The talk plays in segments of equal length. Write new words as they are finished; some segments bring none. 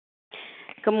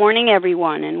Good morning,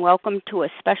 everyone, and welcome to a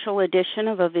special edition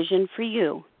of A Vision for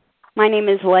You. My name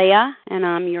is Leah, and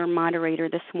I'm your moderator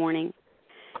this morning.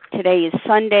 Today is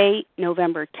Sunday,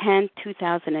 November 10th,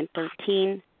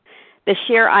 2013. The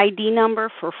share ID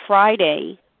number for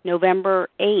Friday, November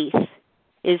 8th,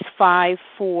 is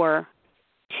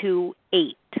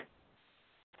 5428.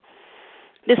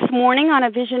 This morning on A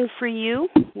Vision for You,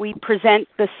 we present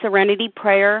the Serenity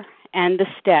Prayer and the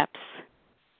steps.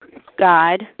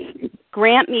 God,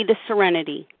 grant me the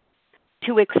serenity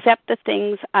to accept the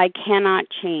things I cannot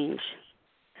change,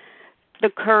 the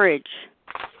courage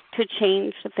to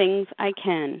change the things I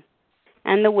can,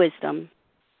 and the wisdom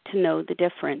to know the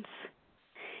difference.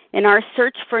 In our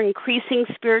search for increasing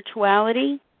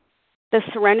spirituality, the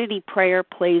Serenity Prayer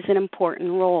plays an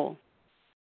important role.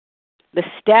 The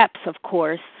steps, of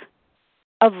course,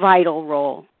 a vital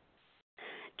role.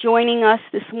 Joining us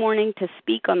this morning to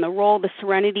speak on the role the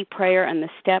Serenity Prayer and the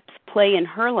steps play in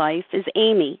her life is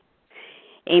Amy.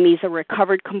 Amy's a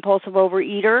recovered compulsive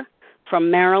overeater from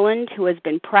Maryland who has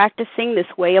been practicing this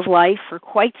way of life for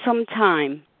quite some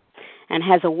time and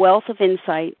has a wealth of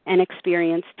insight and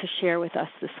experience to share with us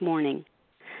this morning.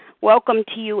 Welcome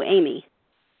to you, Amy.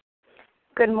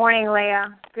 Good morning,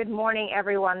 Leah. Good morning,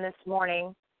 everyone, this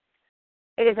morning.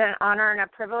 It is an honor and a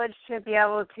privilege to be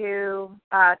able to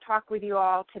talk with you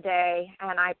all today,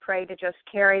 and I pray to just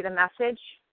carry the message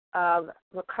of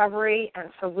recovery and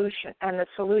solution, and the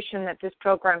solution that this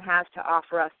program has to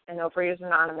offer us in Overeaters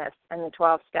Anonymous and the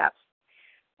 12 steps.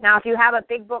 Now, if you have a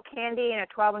big book handy and a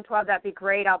 12 and 12, that'd be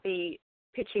great. I'll be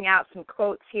pitching out some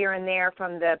quotes here and there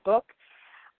from the book.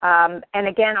 And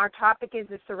again, our topic is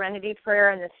the Serenity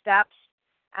Prayer and the steps.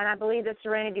 And I believe the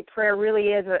Serenity Prayer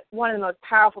really is one of the most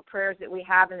powerful prayers that we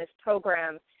have in this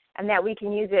program, and that we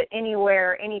can use it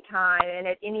anywhere, anytime, and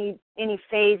at any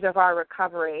phase of our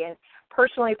recovery. And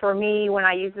personally for me, when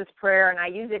I use this prayer, and I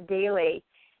use it daily,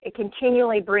 it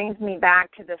continually brings me back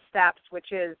to the steps,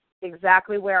 which is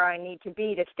exactly where I need to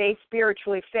be to stay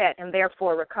spiritually fit and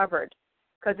therefore recovered.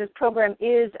 Because this program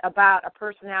is about a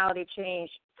personality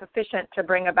change sufficient to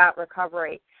bring about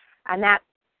recovery. And that,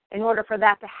 in order for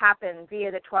that to happen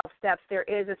via the 12 steps, there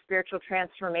is a spiritual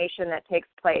transformation that takes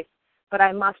place. But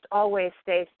I must always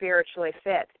stay spiritually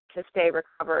fit to stay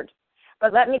recovered.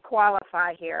 But let me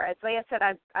qualify here. As Leah said,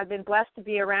 I've been blessed to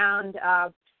be around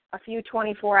a few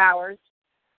 24 hours.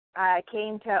 I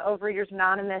came to Overeaters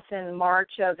Anonymous in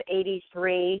March of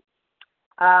 '83.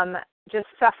 Just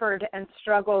suffered and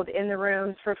struggled in the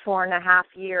rooms for 4.5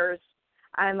 years.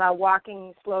 I'm a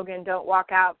walking slogan, don't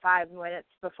walk out 5 minutes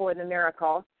before the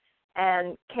miracle.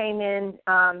 And came in,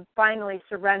 finally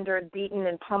surrendered, beaten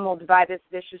and pummeled by this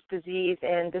vicious disease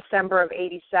in December of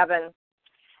 '87.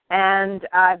 And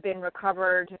I've been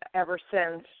recovered ever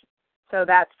since. So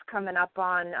that's coming up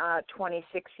on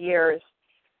 26 years.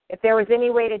 If there was any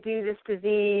way to do this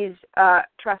disease,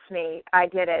 trust me, I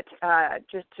did it.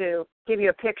 Just to give you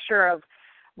a picture of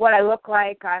what I look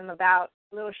like, I'm about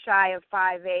a little shy of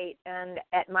 5'8", and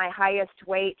at my highest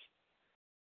weight,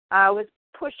 I was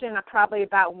pushing probably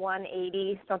about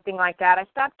 180, something like that. I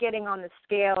stopped getting on the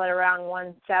scale at around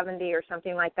 170 or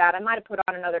something like that. I might have put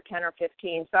on another 10 or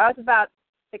 15. So I was about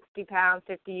 60 pounds,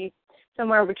 50,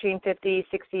 somewhere between 50,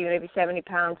 60, maybe 70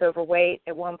 pounds overweight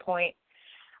at one point.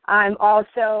 I'm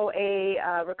also a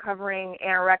recovering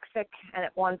anorexic, and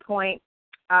at one point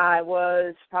I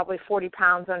was probably 40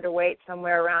 pounds underweight,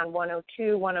 somewhere around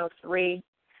 102, 103.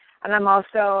 And I'm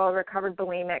also a recovered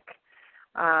bulimic.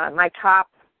 My top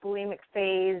bulimic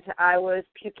phase, I was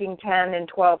puking 10 and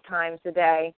 12 times a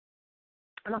day.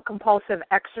 I'm a compulsive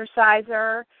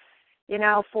exerciser,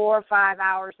 4 or 5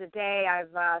 hours a day. I've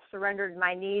surrendered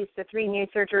my knees to 3 knee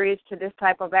surgeries to this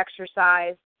type of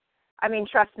exercise. I mean,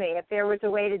 trust me, if there was a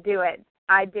way to do it,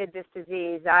 I did this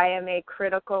disease. I am a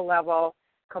critical level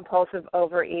compulsive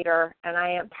overeater, and I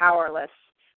am powerless,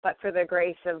 but for the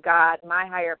grace of God, my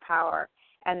higher power,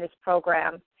 and this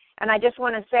program. And I just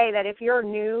want to say that if you're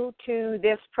new to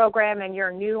this program and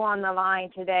you're new on the line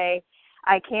today,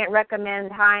 I can't recommend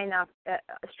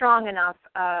strong enough,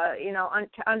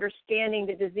 to understanding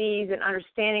the disease and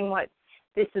understanding what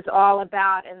this is all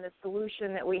about, and the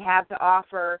solution that we have to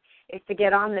offer is to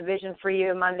get on the Vision for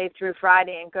You Monday through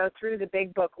Friday and go through the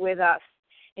big book with us.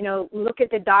 Look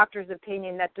at the doctor's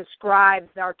opinion that describes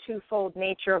our twofold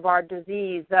nature of our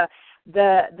disease,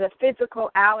 the physical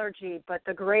allergy, but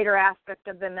the greater aspect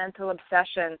of the mental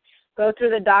obsession. Go through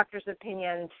the doctor's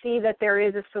opinion, see that there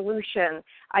is a solution,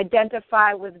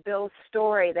 identify with Bill's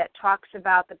story that talks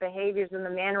about the behaviors and the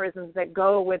mannerisms that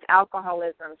go with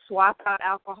alcoholism. Swap out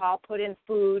alcohol, put in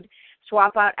food,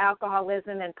 swap out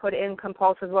alcoholism, and put in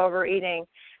compulsive overeating.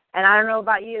 And I don't know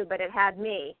about you, but it had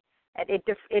me.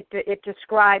 It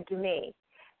described me,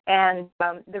 and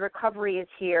the recovery is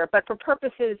here. But for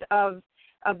purposes of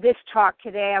this talk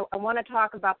today, I want to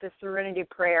talk about the Serenity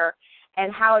Prayer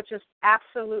and how it just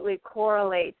absolutely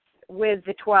correlates with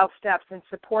the 12 steps and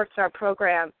supports our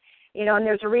program. And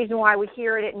there's a reason why we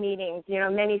hear it at meetings.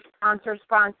 Many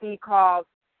sponsee calls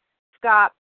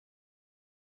start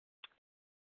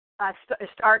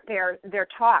their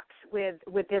talks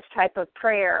with this type of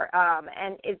prayer,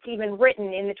 and it's even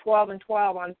written in the 12 and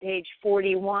 12 on page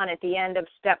 41 at the end of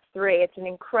step 3. It's an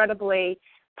incredibly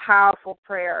powerful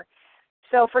prayer.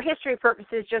 So for history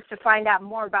purposes, just to find out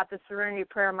more about the Serenity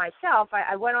Prayer myself,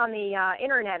 I went on the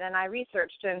internet and I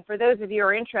researched, and for those of you who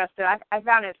are interested, I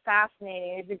found it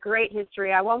fascinating. It's a great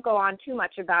history. I won't go on too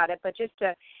much about it, but just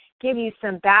to give you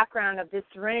some background of this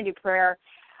Serenity Prayer,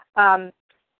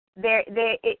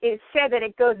 it said that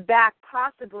it goes back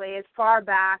possibly as far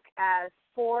back as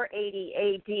 480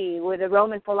 A.D. with a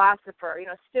Roman philosopher,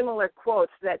 similar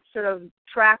quotes that sort of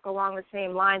track along the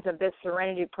same lines of this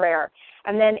Serenity Prayer.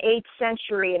 And then 8th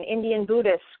century, an Indian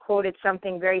Buddhist quoted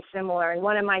something very similar. And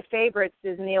one of my favorites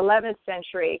is in the 11th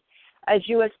century, a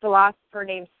Jewish philosopher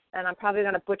named, and I'm probably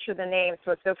going to butcher the name,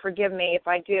 so forgive me if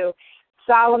I do,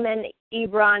 Solomon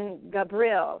Ibn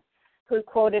Gabriel, who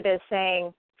quoted as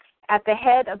saying, "At the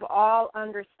head of all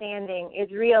understanding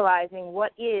is realizing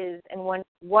what is and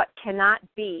what cannot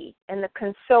be, and the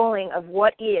consoling of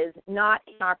what is not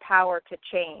in our power to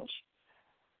change."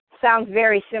 Sounds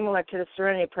very similar to the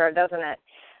Serenity Prayer, doesn't it?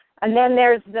 And then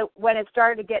there's when it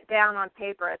started to get down on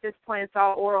paper. At this point, it's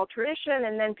all oral tradition,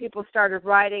 and then people started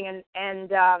writing, and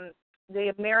the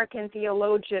American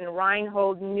theologian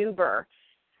Reinhold Niebuhr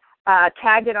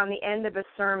tagged it on the end of a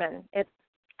sermon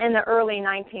in the early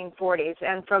 1940s,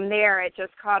 and from there it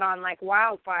just caught on like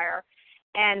wildfire.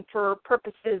 And for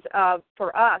purposes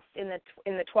for us in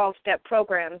the 12-step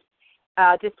programs,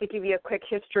 just to give you a quick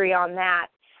history on that,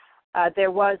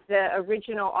 there was the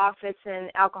original office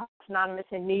in Alcoholics Anonymous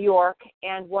in New York,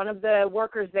 and one of the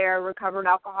workers there, a recovered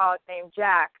alcoholic named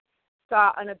Jack,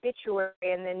 saw an obituary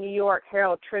in the New York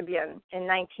Herald Tribune in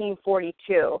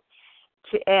 1942.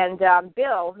 And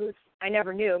Bill, who's I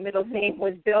never knew, middle name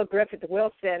was Bill Griffith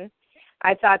Wilson.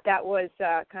 I thought that was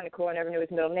kind of cool. I never knew his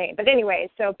middle name. But anyway,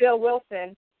 so Bill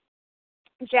Wilson,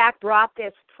 Jack brought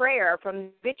this prayer from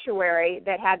the obituary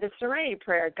that had the Serenity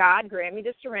Prayer. God, grant me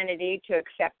the serenity to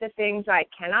accept the things I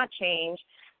cannot change,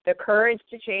 the courage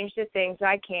to change the things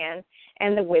I can,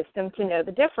 and the wisdom to know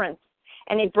the difference.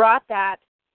 And he brought that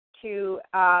to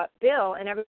Bill and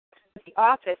everybody at the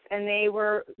office, and they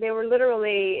were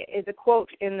literally, is a quote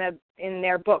in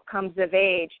their book Comes of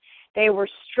Age, they were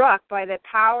struck by the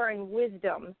power and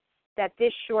wisdom that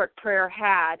this short prayer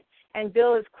had. And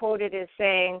Bill is quoted as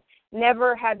saying,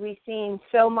 "Never had we seen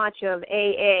so much of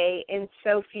AA in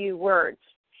so few words."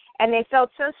 And they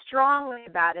felt so strongly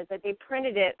about it that they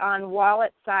printed it on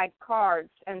wallet-side cards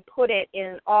and put it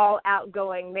in all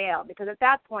outgoing mail, because at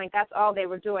that point, that's all they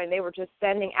were doing. They were just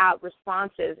sending out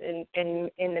responses in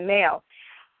the mail,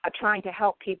 trying to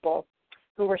help people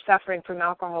who were suffering from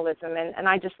alcoholism. And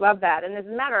I just love that. And as a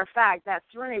matter of fact, that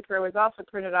Serenity Prayer was also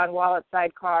printed on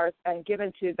wallet-side cards and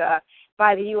given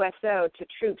by the USO to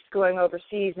troops going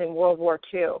overseas in World War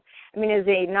II. I mean, as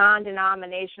a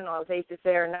non-denominational, as they used to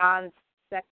say, or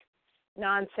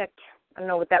non-sect, I don't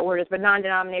know what that word is, but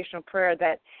non-denominational prayer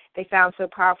that they found so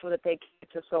powerful that they gave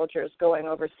it to soldiers going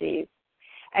overseas.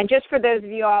 And just for those of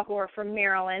you all who are from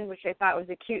Maryland, which I thought was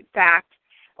a cute fact,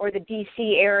 or the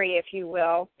D.C. area, if you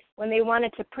will, when they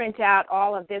wanted to print out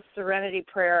all of this Serenity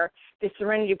Prayer,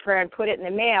 and put it in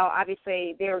the mail,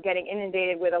 obviously they were getting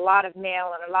inundated with a lot of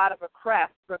mail and a lot of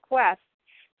requests.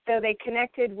 So they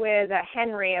connected with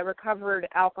Henry, a recovered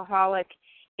alcoholic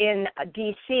in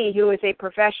D.C., who was a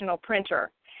professional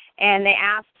printer, and they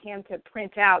asked him to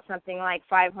print out something like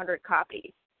 500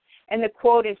 copies. And the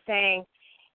quote is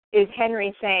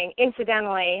Henry saying,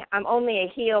 "Incidentally, I'm only a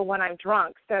heel when I'm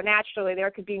drunk, so naturally there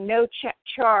could be no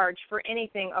charge for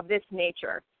anything of this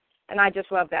nature." And I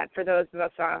just love that for those of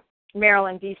us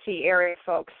Maryland, D.C. area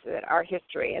folks that are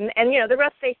history. And the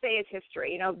rest they say is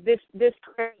history. This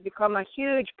prayer has become a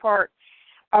huge part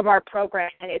of our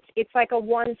program, and it's like a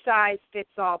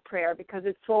one-size-fits-all prayer, because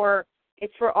it's for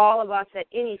all of us at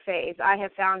any phase. I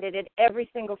have found it at every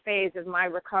single phase of my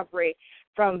recovery,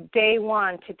 from day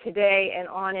one to today and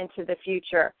on into the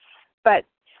future. But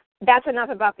that's enough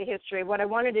about the history. What I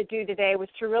wanted to do today was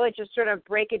to really just sort of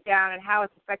break it down and how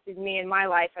it's affected me in my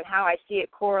life and how I see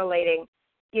it correlating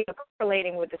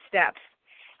with the steps.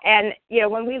 And,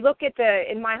 when we look at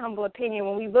in my humble opinion,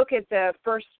 when we look at the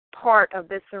first part of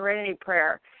the Serenity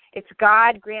Prayer, it's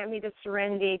God, grant me the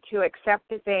serenity to accept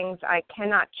the things I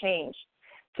cannot change,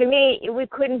 To me, we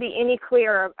couldn't be any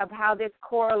clearer of how this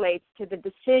correlates to the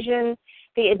decision,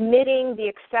 the admitting, the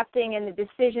accepting, and the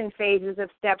decision phases of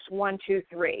steps 1, 2,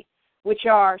 3, which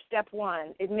are step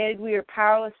 1, admitted we are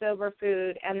powerless over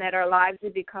food and that our lives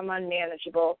had become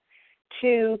unmanageable.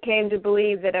 2, came to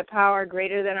believe that a power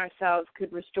greater than ourselves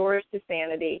could restore us to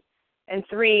sanity. And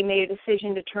 3, made a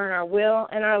decision to turn our will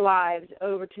and our lives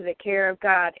over to the care of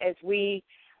God as we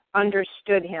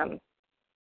understood him.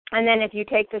 And then if you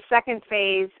take the second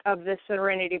phase of the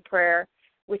Serenity Prayer,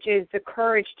 which is the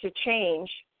courage to change,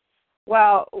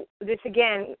 well, this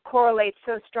again correlates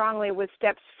so strongly with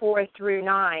steps 4 through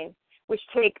 9, which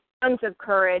take tons of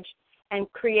courage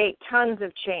and create tons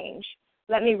of change.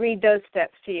 Let me read those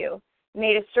steps to you.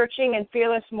 Made a searching and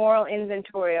fearless moral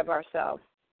inventory of ourselves.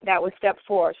 That was step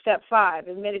 4. Step 5,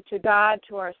 admitted to God,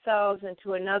 to ourselves, and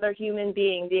to another human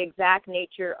being the exact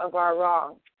nature of our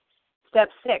wrong. Step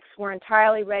 6, we're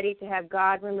entirely ready to have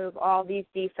God remove all these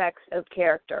defects of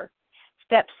character.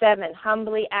 Step 7,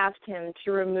 humbly asked him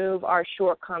to remove our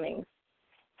shortcomings.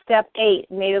 Step 8,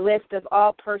 made a list of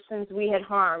all persons we had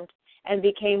harmed and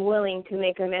became willing to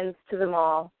make amends to them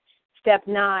all. Step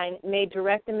 9, made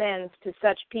direct amends to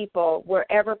such people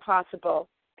wherever possible,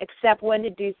 except when to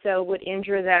do so would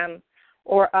injure them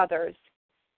or others.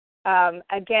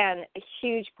 Again, a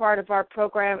huge part of our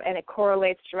program, and it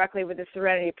correlates directly with the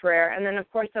Serenity Prayer. And then, of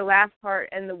course, the last part,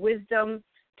 and the wisdom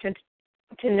to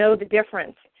know the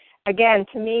difference. Again,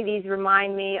 to me, these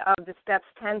remind me of the steps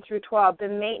 10 through 12, the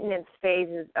maintenance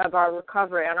phases of our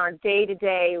recovery and our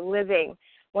day-to-day living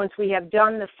once we have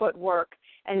done the footwork,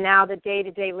 and now the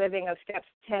day-to-day living of steps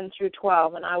 10 through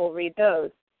 12, and I will read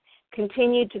those.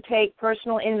 Continued to take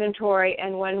personal inventory,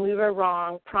 and when we were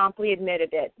wrong, promptly admitted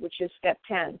it, which is step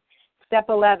 10. Step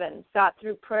 11, sought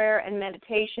through prayer and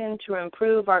meditation to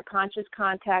improve our conscious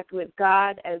contact with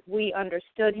God as we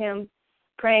understood him,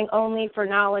 praying only for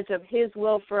knowledge of his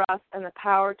will for us and the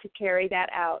power to carry that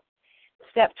out.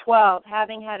 Step 12,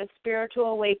 having had a spiritual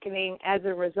awakening as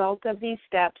a result of these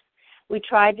steps, we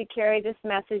tried to carry this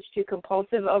message to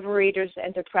compulsive overeaters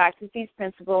and to practice these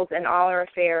principles in all our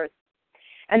affairs.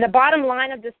 And the bottom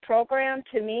line of this program,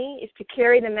 to me, is to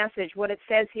carry the message, what it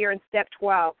says here in step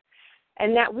 12,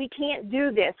 and that we can't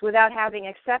do this without having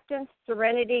acceptance,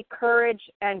 serenity, courage,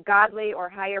 and godly or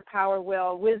higher power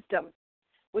will, wisdom,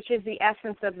 which is the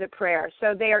essence of the prayer.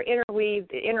 So they are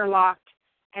interweaved, interlocked,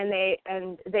 and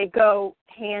they go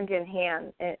hand in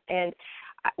hand. And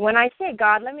when I say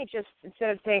God, let me just, instead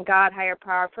of saying God, higher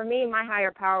power, for me, my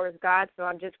higher power is God, so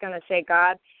I'm just going to say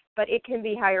God. But it can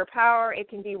be higher power. It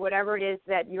can be whatever it is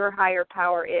that your higher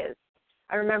power is.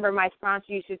 I remember my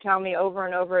sponsor used to tell me over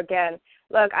and over again,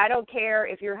 look, I don't care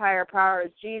if your higher power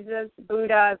is Jesus,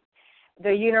 Buddha,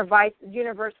 the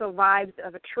universal vibes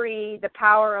of a tree, the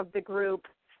power of the group,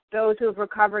 those who have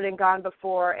recovered and gone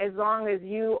before, as long as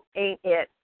you ain't it.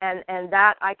 And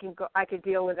that I could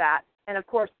deal with that. And, of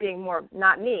course, being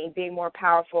more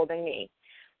powerful than me.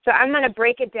 So I'm going to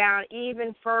break it down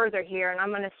even further here, and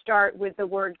I'm going to start with the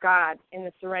word God in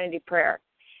the Serenity Prayer.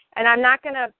 And I'm not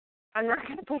going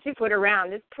to pussyfoot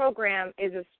around. This program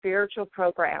is a spiritual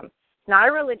program. It's not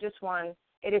a religious one.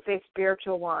 It is a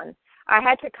spiritual one. I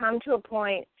had to come to a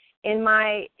point when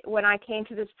I came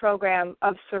to this program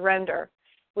of surrender,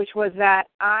 which was that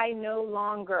I no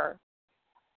longer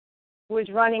was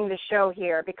running the show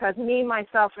here because me,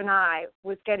 myself, and I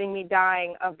was getting me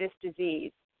dying of this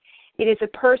disease. It is a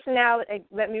personality,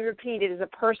 let me repeat, it is a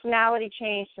personality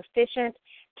change sufficient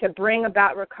to bring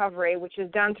about recovery, which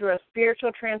is done through a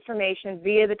spiritual transformation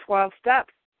via the 12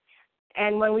 steps.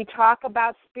 And when we talk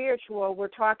about spiritual, we're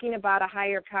talking about a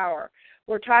higher power.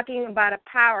 We're talking about a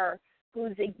power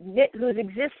whose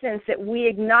existence that we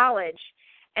acknowledge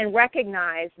and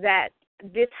recognize that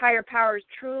this higher power is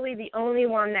truly the only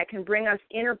one that can bring us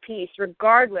inner peace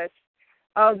regardless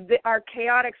of our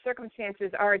chaotic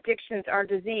circumstances, our addictions, our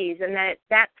disease, and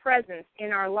that presence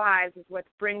in our lives is what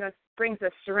brings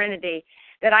us serenity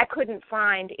that I couldn't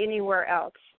find anywhere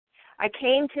else. I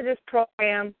came to this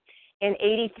program in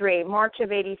March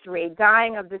of 83,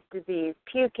 dying of this disease,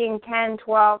 puking 10,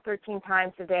 12, 13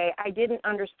 times a day. I didn't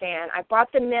understand. I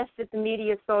bought the myth that the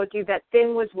media sold you that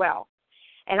thin was well.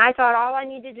 And I thought all I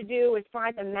needed to do was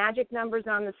find the magic numbers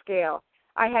on the scale.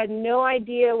 I had no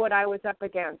idea what I was up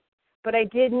against. But I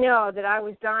did know that I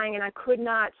was dying and I could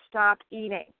not stop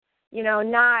eating. You know,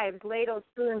 knives, ladles,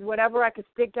 spoons, whatever I could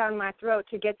stick down my throat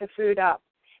to get the food up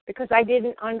because I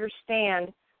didn't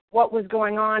understand what was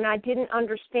going on. I didn't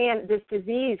understand this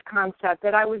disease concept,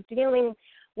 that I was dealing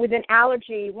with an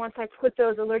allergy once I put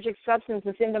those allergic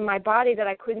substances into my body that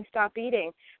I couldn't stop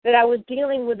eating, that I was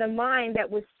dealing with a mind that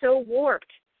was so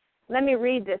warped. Let me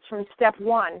read this from step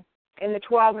 1. in the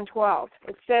 12 and 12.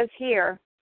 It says here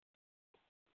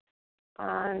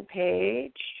on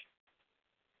page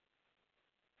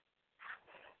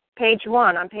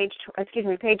 1,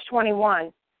 page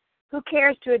 21. Who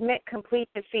cares to admit complete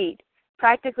defeat?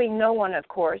 Practically no one, of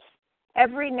course.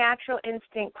 Every natural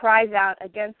instinct cries out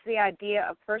against the idea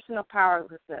of personal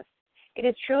powerlessness. It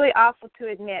is truly awful to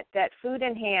admit that, food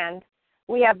in hand,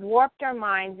 we have warped our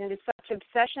minds into such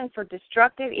obsession for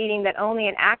destructive eating that only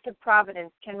an act of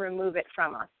providence can remove it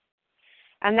from us.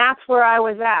 And that's where I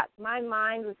was at. My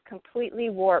mind was completely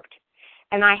warped,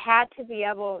 and I had to be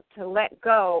able to let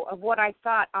go of what I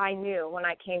thought I knew when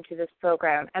I came to this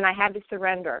program, and I had to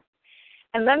surrender.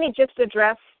 And let me just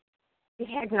address the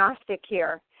agnostic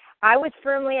here. I was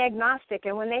firmly agnostic,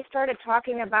 and when they started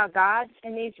talking about God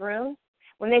in these rooms,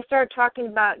 when they started talking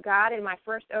about God in my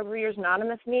first Overeaters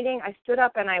Anonymous meeting, I stood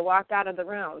up and I walked out of the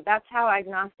room. That's how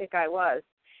agnostic I was.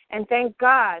 And thank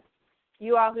God,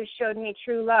 you all who showed me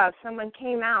true love, someone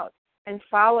came out and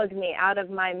followed me out of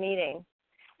my meeting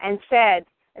and said,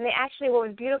 and they actually, what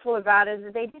was beautiful about it is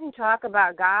that they didn't talk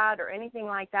about God or anything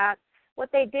like that.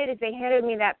 What they did is they handed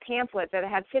me that pamphlet that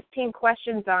had 15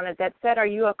 questions on it that said, are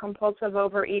you a compulsive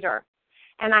overeater?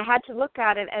 And I had to look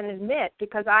at it and admit,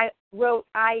 because I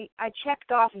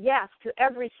checked off yes to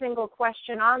every single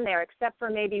question on there except for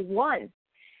maybe one.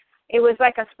 It was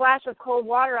like a splash of cold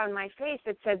water on my face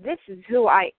that said, this is who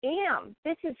I am.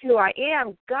 This is who I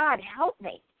am. God, help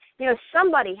me.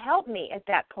 Somebody help me at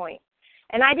that point.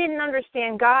 And I didn't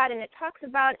understand God, and it talks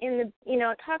about in the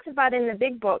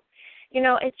big book,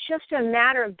 it's just a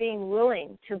matter of being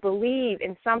willing to believe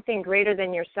in something greater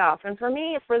than yourself. And for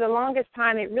me, for the longest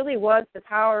time, it really was the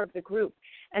power of the group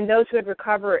and those who had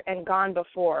recovered and gone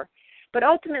before. But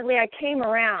ultimately, I came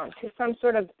around to some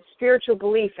sort of spiritual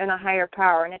belief in a higher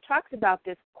power. And it talks about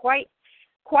this quite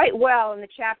well in the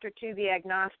chapter 2, The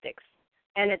Agnostics.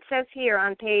 And it says here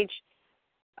on page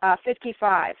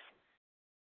 55,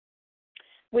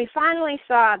 we finally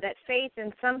saw that faith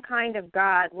in some kind of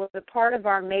God was a part of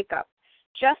our makeup,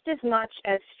 just as much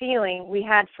as feeling we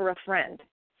had for a friend.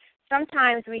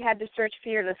 Sometimes we had to search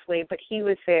fearlessly, but he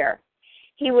was there.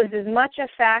 He was as much a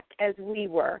fact as we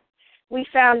were. We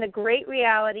found the great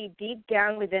reality deep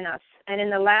down within us, and in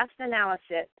the last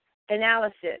analysis,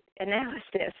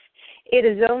 it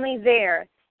is only there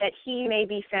that he may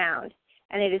be found,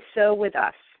 and it is so with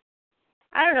us.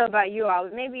 I don't know about you all,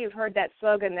 but maybe you've heard that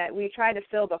slogan that we try to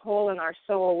fill the hole in our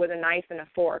soul with a knife and a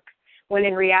fork, when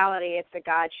in reality it's a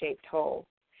God-shaped hole.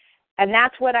 And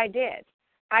that's what I did.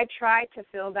 I tried to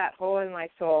fill that hole in my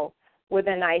soul with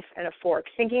a knife and a fork,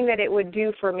 thinking that it would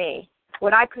do for me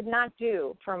what I could not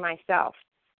do for myself.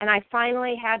 And I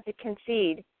finally had to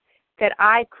concede that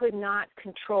I could not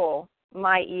control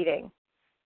my eating.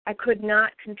 I could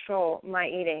not control my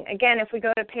eating. Again, if we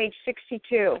go to page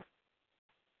 62,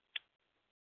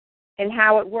 and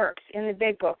how it works in the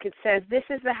big book, it says, this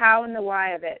is the how and the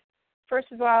why of it.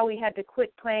 First of all, we had to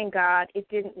quit playing God. It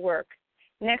didn't work.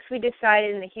 Next, we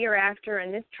decided in the hereafter,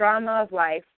 in this drama of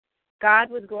life, God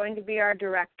was going to be our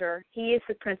director. He is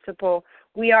the principal.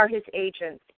 We are his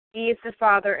agents. He is the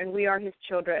Father, and we are his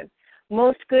children.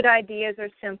 Most good ideas are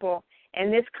simple,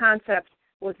 and this concept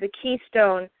was the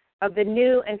keystone of the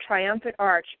new and triumphant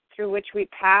arch through which we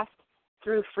passed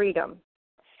through freedom.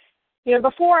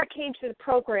 Before I came to the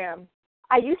program,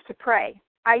 I used to pray.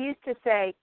 I used to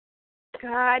say,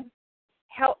 God,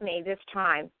 help me this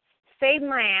time. Save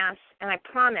my ass, and I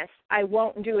promise I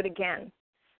won't do it again.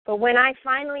 But when I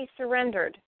finally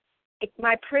surrendered,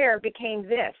 my prayer became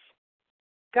this: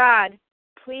 God,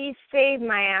 please save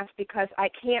my ass, because I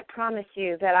can't promise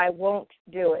you that I won't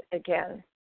do it again.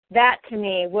 That, to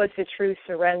me, was the true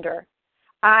surrender.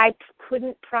 I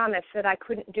couldn't promise that I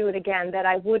couldn't do it again, that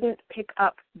I wouldn't pick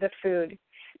up the food.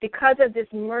 Because of this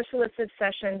merciless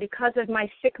obsession, because of my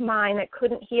sick mind that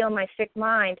couldn't heal my sick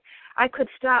mind, I could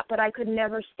stop, but I could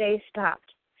never stay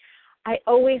stopped. I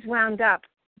always wound up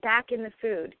back in the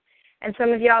food. And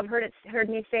some of y'all have heard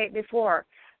me say it before.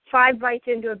 5 bites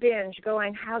into a binge,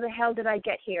 going, how the hell did I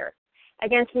get here?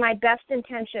 Against my best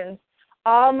intentions,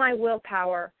 all my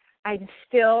willpower, I'm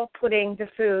still putting the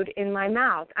food in my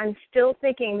mouth. I'm still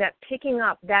thinking that picking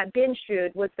up that binge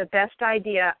food was the best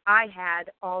idea I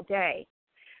had all day.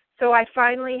 So I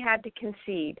finally had to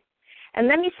concede. And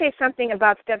let me say something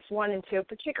about steps 1 and 2,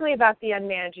 particularly about the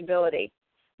unmanageability.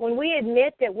 When we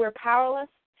admit that we're powerless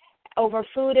over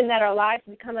food and that our lives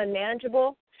become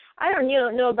unmanageable, I don't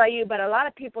know about you, but a lot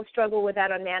of people struggle with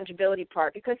that unmanageability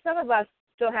part, because some of us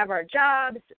still have our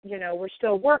jobs, we're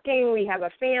still working, we have a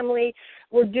family,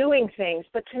 we're doing things.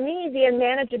 But to me, the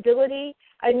unmanageability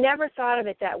I never thought of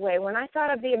it that way. When I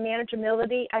thought of the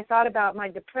unmanageability, I thought about my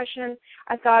depression.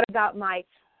 I thought about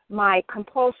my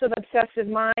compulsive, obsessive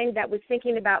mind that was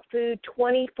thinking about food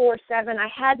 24/7. I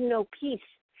had no peace.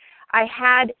 I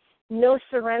had no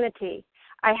serenity.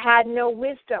 I had no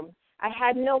wisdom. I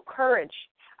had no courage.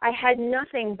 I had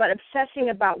nothing but obsessing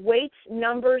about weights,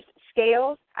 numbers,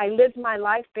 scales. I lived my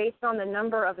life based on the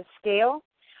number of a scale.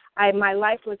 My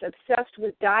life was obsessed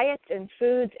with diets and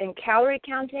foods and calorie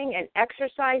counting and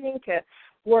exercising to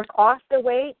work off the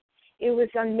weight. It was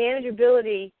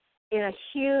unmanageability in a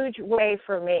huge way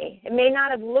for me. It may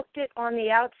not have looked it on the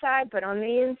outside, but on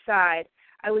the inside,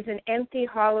 I was an empty,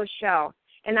 hollow shell,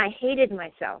 and I hated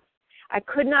myself. I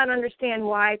could not understand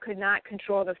why I could not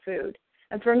control the food.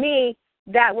 And for me,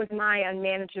 that was my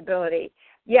unmanageability.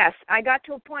 Yes, I got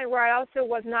to a point where I also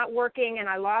was not working, and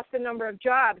I lost a number of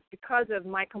jobs because of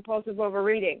my compulsive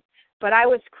overeating. But I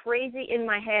was crazy in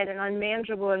my head and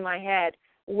unmanageable in my head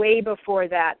way before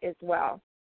that as well.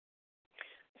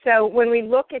 So when we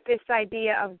look at this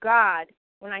idea of God,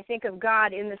 when I think of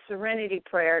God in the Serenity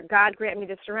prayer, God grant me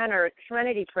the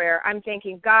Serenity prayer, I'm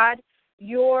thinking, God,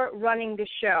 you're running the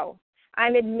show.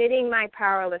 I'm admitting my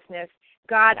powerlessness.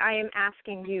 God, I am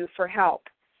asking you for help.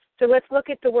 So let's look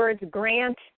at the words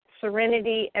grant,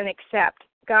 serenity, and accept.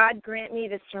 God, grant me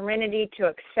the serenity to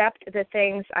accept the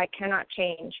things I cannot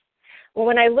change. Well,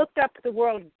 when I looked up the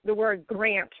word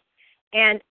grant,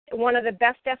 and one of the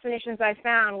best definitions I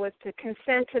found was to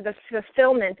consent to the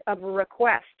fulfillment of a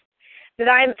request, that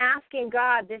I am asking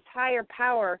God, this higher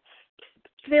power,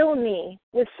 to fill me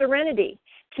with serenity,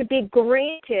 to be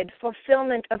granted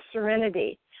fulfillment of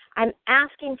serenity. I'm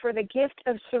asking for the gift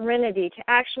of serenity, to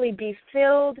actually be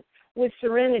filled with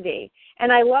serenity.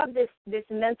 And I love this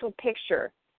mental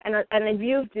picture, and I've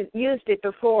used it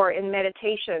before in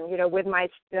meditation, with my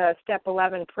step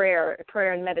 11 prayer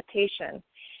and meditation.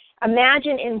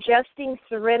 Imagine ingesting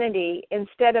serenity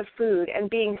instead of food and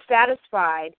being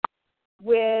satisfied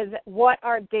with what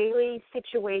our daily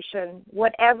situation,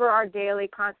 whatever our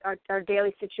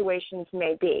daily situations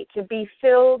may be, to be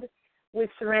filled with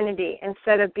serenity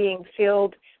instead of being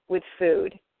filled with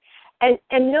food.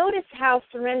 And notice how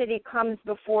serenity comes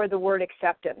before the word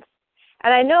acceptance.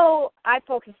 And I know I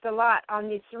focused a lot on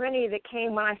the serenity that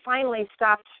came when I finally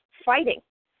stopped fighting.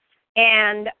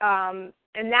 And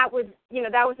that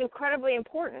was incredibly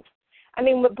important. I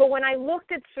mean, but when I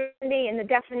looked at serenity and the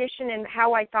definition and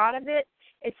how I thought of it,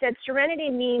 it said serenity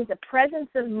means a presence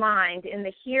of mind in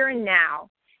the here and now,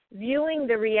 viewing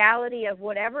the reality of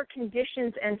whatever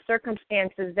conditions and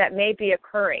circumstances that may be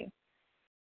occurring.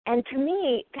 And to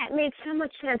me, that made so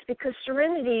much sense, because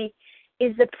serenity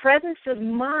is the presence of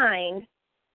mind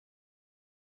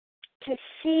to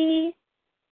see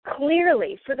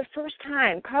clearly for the first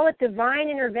time, call it divine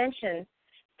intervention,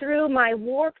 through my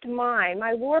warped mind,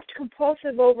 my warped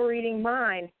compulsive overeating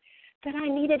mind, that I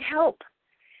needed help.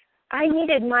 I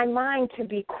needed my mind to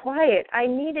be quiet. I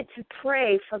needed to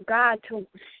pray for God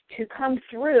to come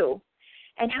through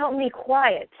and help me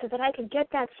quiet so that I could get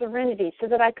that serenity, so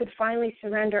that I could finally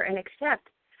surrender and accept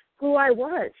who I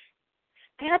was.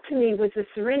 That to me was the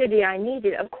serenity I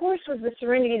needed. Of course, was the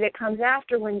serenity that comes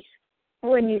after when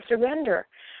you surrender.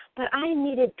 But I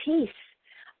needed peace.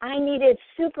 I needed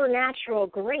supernatural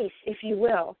grace, if you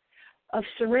will, of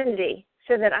serenity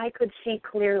so that I could see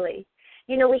clearly.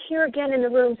 We hear again in the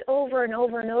rooms over and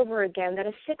over and over again that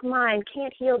a sick mind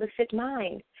can't heal the sick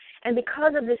mind. And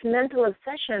because of this mental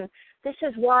obsession, this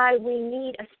is why we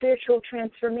need a spiritual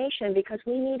transformation, because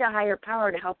we need a higher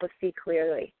power to help us see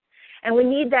clearly. And we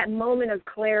need that moment of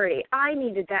clarity. I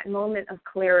needed that moment of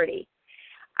clarity.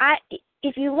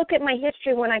 If you look at my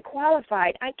history when I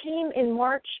qualified, I came in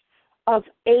March of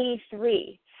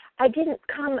 83. I didn't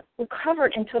come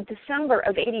recovered until December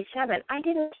of 87. I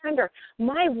didn't surrender.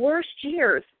 My worst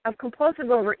years of compulsive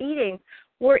overeating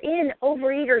were in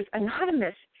Overeaters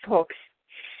Anonymous, folks.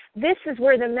 This is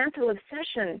where the mental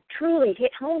obsession truly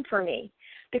hit home for me,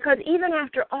 because even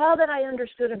after all that I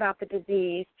understood about the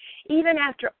disease, even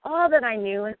after all that I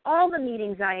knew and all the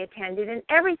meetings I attended and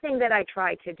everything that I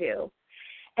tried to do,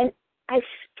 and I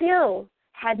still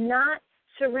had not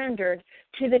surrendered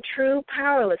to the true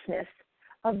powerlessness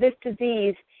of this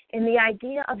disease in the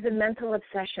idea of the mental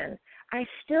obsession. I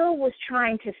still was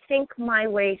trying to think my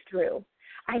way through.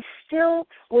 I still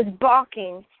was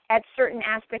balking at certain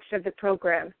aspects of the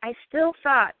program. I still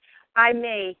thought I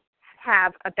may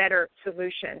have a better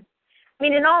solution. I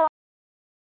mean, in all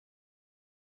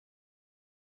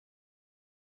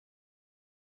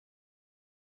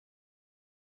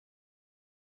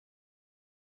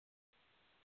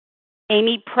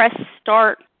Amy, press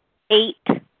start 8.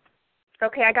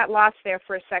 Okay, I got lost there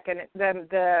for a second.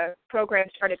 The program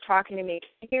started talking to me. Can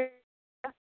you hear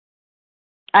me?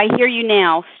 I hear you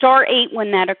now. Star 8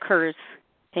 when that occurs.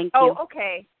 Thank you. Oh,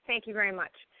 okay. Thank you very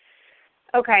much.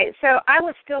 Okay, so I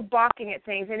was still balking at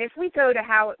things, and if we go to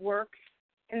how it works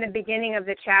in the beginning of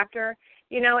the chapter,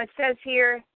 it says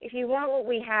here, if you want what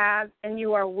we have and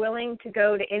you are willing to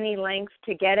go to any lengths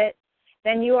to get it,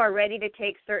 then you are ready to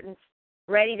take certain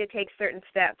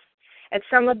steps. At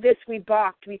some of this we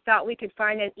balked. We thought we could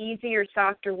find an easier,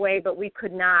 softer way, but we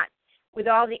could not. With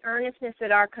all the earnestness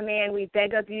at our command, we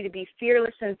beg of you to be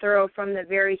fearless and thorough from the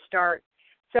very start.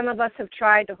 Some of us have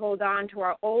tried to hold on to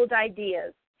our old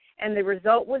ideas, and the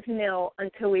result was nil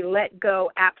until we let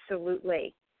go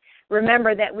absolutely.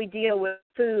 Remember that we deal with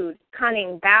food,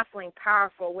 cunning, baffling,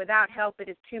 powerful. Without help, it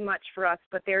is too much for us,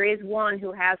 but there is one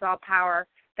who has all power.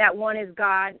 That one is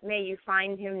God. May you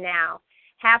find him now.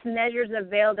 Half measures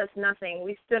availed us nothing.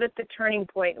 We stood at the turning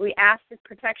point. We asked his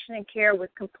protection and care with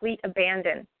complete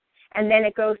abandon. And then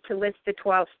it goes to list the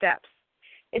 12 steps.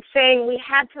 It's saying we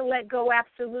had to let go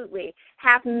absolutely.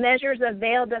 Half measures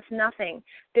availed us nothing.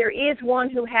 There is one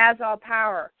who has all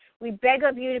power. We beg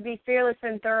of you to be fearless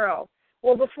and thorough.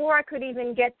 Well, before I could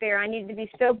even get there, I needed to be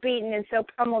so beaten and so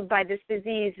pummeled by this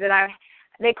disease that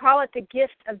they call it the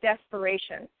gift of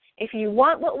desperation. If you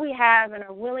want what we have and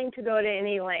are willing to go to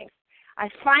any length, I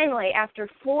finally, after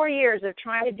 4 years of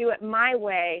trying to do it my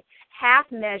way, half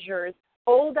measures,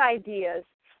 old ideas,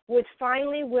 was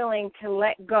finally willing to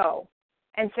let go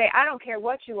and say, I don't care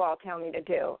what you all tell me to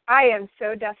do. I am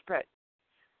so desperate.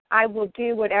 I will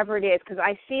do whatever it is because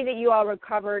I see that you all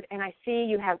recovered and I see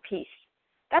you have peace.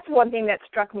 That's one thing that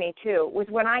struck me, too, was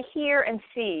when I hear and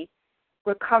see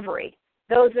recovery,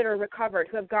 those that are recovered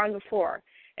who have gone before.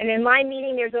 And in my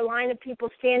meeting, there's a line of people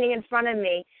standing in front of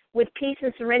me with peace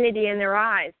and serenity in their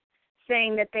eyes,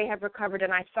 saying that they have recovered.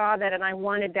 And I saw that, and I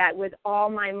wanted that with all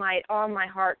my might, all my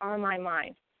heart, all my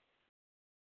mind.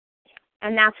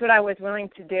 And that's what I was willing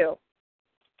to do.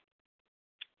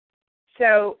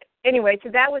 So anyway, so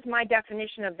that was my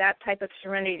definition of that type of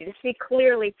serenity, to see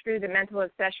clearly through the mental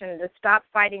obsession, to stop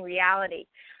fighting reality,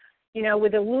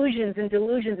 with illusions and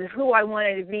delusions of who I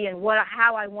wanted to be and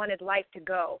how I wanted life to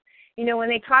go. When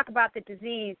they talk about the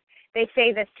disease, they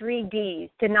say the 3 Ds,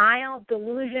 denial,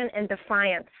 delusion, and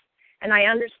defiance. And I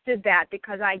understood that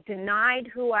because I denied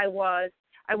who I was.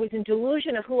 I was in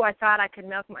delusion of who I thought I could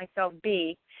make myself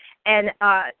be. And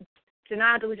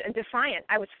denial, delusion, and defiant.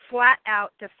 I was flat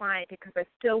out defiant because I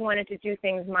still wanted to do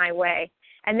things my way.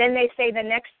 And then they say the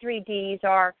next 3 Ds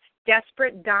are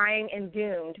desperate, dying, and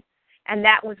doomed. And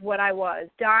that was what I was,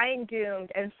 dying,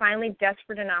 doomed, and finally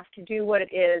desperate enough to do what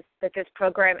it is that this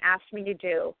program asked me to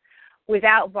do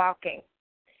without balking.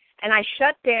 And I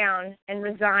shut down and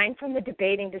resigned from the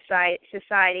debating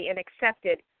society and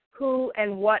accepted who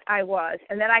and what I was,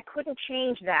 and that I couldn't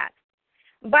change that.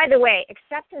 By the way,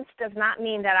 acceptance does not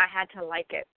mean that I had to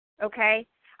like it, okay?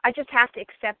 I just have to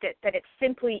accept it, that it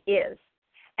simply is.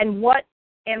 And what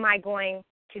am I going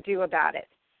to do about it?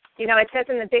 It says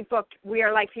in the big book, we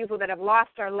are like people that have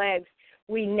lost our legs.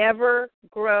 We never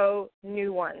grow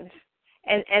new ones.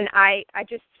 And I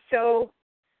just so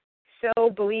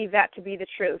believe that to be the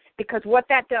truth. Because what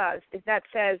that does is that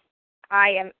says I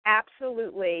am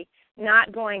absolutely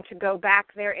not going to go back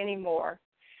there anymore.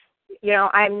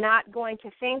 I'm not going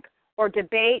to think or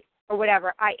debate or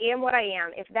whatever. I am what I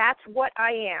am. If that's what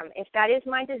I am, if that is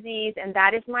my disease and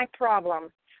that is my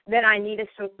problem, then I need a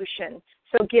solution.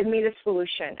 So give me the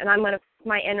solution, and I'm going to put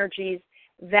my energies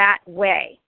that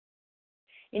way.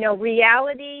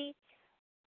 Reality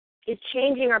is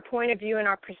changing our point of view and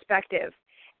our perspective,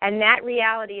 and that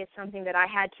reality is something that I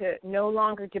had to no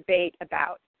longer debate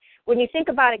about. When you think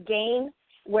about a game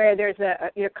where there's a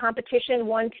competition,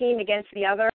 one team against the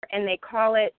other, and they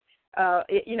call it, a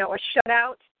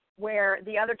shutout where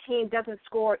the other team doesn't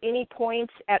score any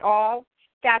points at all,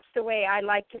 that's the way I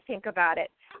like to think about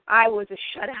it. I was a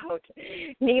shutout.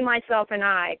 Me, myself, and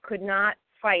I could not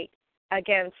fight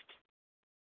against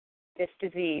this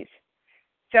disease.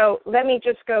 So let me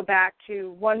just go back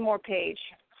to one more page,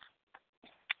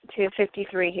 to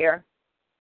 53 here.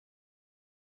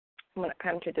 I'm going to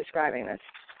come to describing this.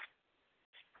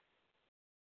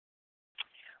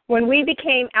 When we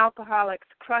became alcoholics,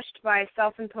 crushed by a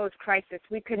self-imposed crisis,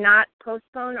 we could not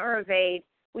postpone or evade.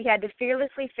 We had to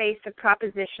fearlessly face the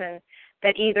proposition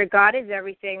that either God is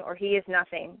everything or he is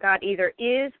nothing. God either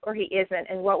is or he isn't,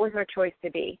 and what was our choice to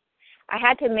be? I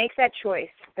had to make that choice,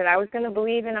 that I was going to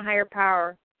believe in a higher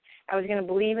power. I was going to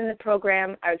believe in the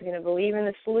program. I was going to believe in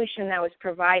the solution that was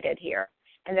provided here,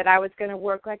 and that I was going to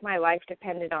work like my life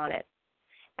depended on it.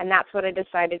 And that's what I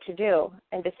decided to do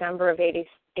in December of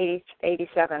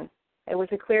 87. It was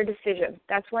a clear decision.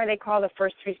 That's why they call the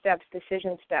first 3 steps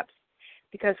decision steps,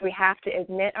 because we have to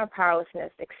admit our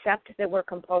powerlessness, accept that we're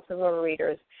compulsive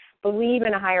overeaters, believe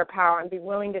in a higher power, and be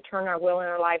willing to turn our will and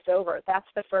our lives over. That's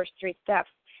the first 3 steps,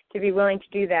 to be willing to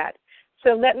do that.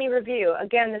 So let me review.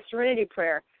 Again, the Serenity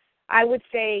Prayer. I would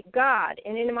say, God,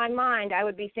 and in my mind I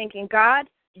would be thinking, God,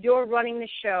 you're running the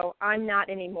show. I'm not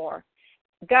anymore.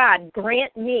 God,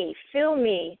 grant me, fill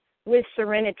me with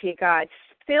serenity, God.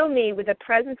 Fill me with a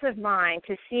presence of mind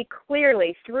to see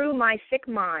clearly through my sick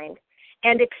mind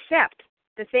and accept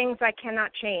the things I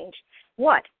cannot change.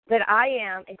 What? That I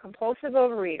am a compulsive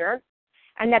overeater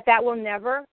and that will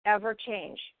never, ever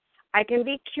change. I can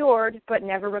be cured but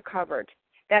never recovered.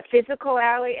 That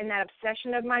physicality and that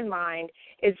obsession of my mind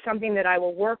is something that I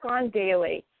will work on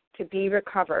daily to be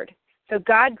recovered. So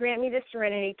God grant me the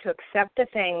serenity to accept the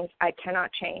things I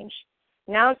cannot change.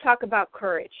 Now let's talk about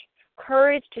courage.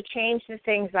 Courage to change the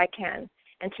things I can.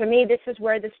 And to me, this is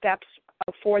where the steps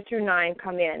of 4 through 9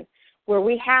 come in, where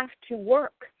we have to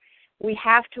work. We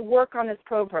have to work on this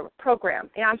program.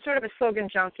 And I'm sort of a slogan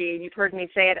junkie. You've heard me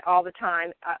say it all the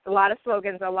time. A lot of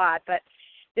slogans, a lot. But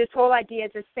this whole idea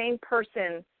is the same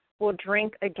person will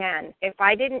drink again. If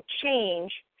I didn't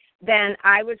change, then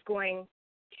I was going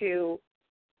to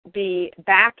be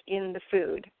back in the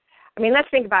food. I mean, let's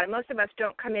think about it. Most of us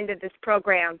don't come into this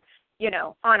program,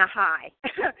 on a high.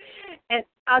 And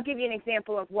I'll give you an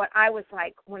example of what I was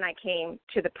like when I came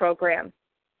to the program.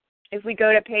 If we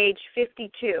go to page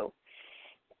 52,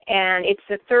 and it's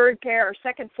the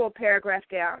second full paragraph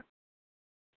down.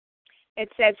 It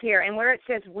says here, and where it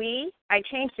says we, I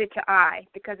changed it to I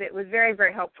because it was very,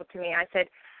 very helpful to me. I said,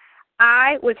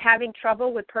 I was having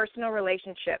trouble with personal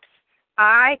relationships.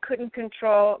 I couldn't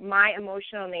control my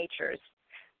emotional nature.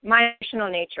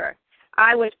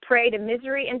 I was prey to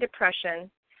misery and depression.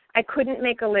 I couldn't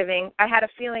make a living. I had a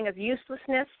feeling of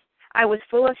uselessness. I was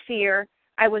full of fear.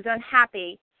 I was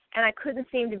unhappy, and I couldn't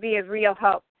seem to be of real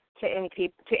help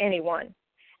to anyone.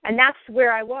 And that's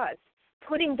where I was.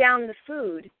 Putting down the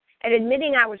food and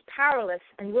admitting I was powerless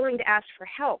and willing to ask for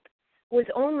help was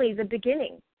only the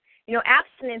beginning.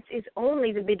 Abstinence is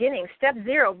only the beginning. Step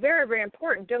 0, very, very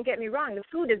important. Don't get me wrong. The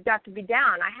food has got to be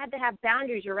down. I had to have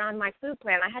boundaries around my food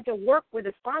plan. I had to work with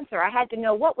a sponsor. I had to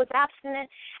know what was abstinent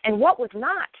and what was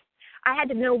not. I had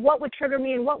to know what would trigger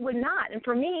me and what would not. And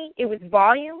for me, it was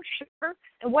volume, sugar,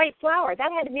 and white flour.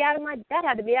 That had to be out of my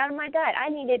diet. I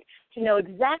needed to know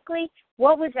exactly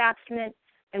what was abstinent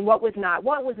and what was not.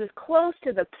 What was as close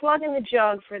to the plug in the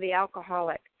jug for the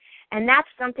alcoholic. And that's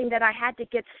something that I had to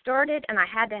get started, and I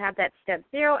had to have that step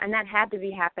 0, and that had to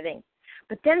be happening.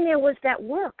 But then there was that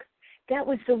work. That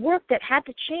was the work that had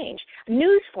to change.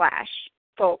 Newsflash,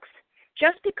 folks,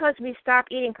 just because we stop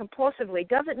eating compulsively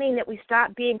doesn't mean that we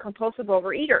stop being compulsive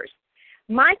overeaters.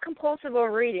 My compulsive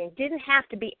overeating didn't have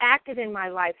to be active in my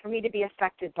life for me to be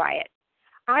affected by it.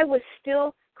 I was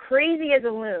still crazy as a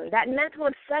loon. That mental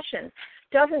obsession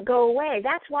doesn't go away.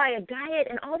 That's why a diet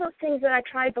and all those things that I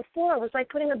tried before was like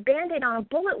putting a Band-Aid on a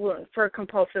bullet wound for a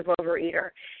compulsive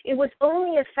overeater. It was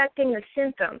only affecting the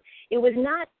symptom. It was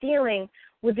not dealing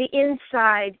with the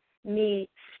inside me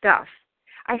stuff.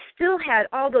 I still had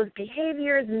all those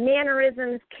behaviors,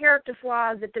 mannerisms, character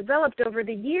flaws that developed over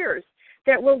the years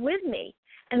that were with me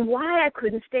and why I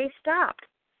couldn't stay stopped.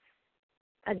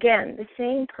 Again, the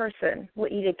same person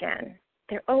will eat again.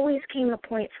 There always came a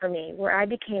point for me where I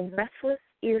became restless,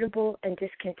 irritable, and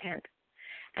discontent.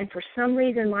 And for some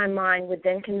reason, my mind would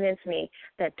then convince me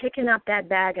that picking up that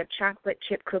bag of chocolate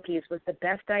chip cookies was the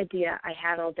best idea I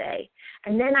had all day.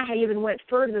 And then I even went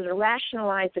further to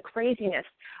rationalize the craziness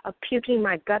of puking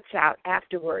my guts out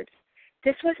afterwards.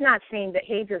 This was not sane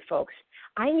behavior, folks.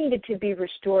 I needed to be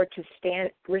restored to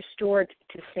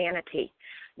sanity,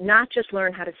 not just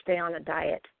learn how to stay on a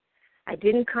diet. I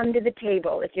didn't come to the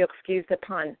table, if you'll excuse the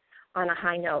pun, on a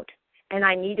high note, and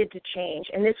I needed to change.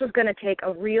 And this was going to take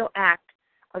a real act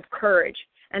of courage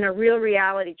and a real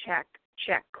reality check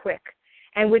quick.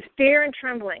 And with fear and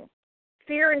trembling,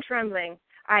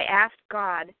 I asked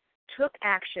God, took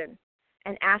action,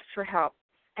 and asked for help.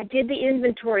 I did the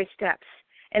inventory steps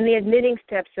and the admitting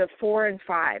steps of 4 and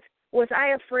 5. Was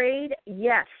I afraid?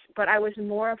 Yes, but I was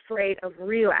more afraid of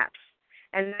relapse.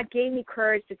 And that gave me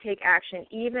courage to take action,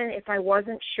 even if I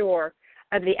wasn't sure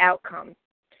of the outcome.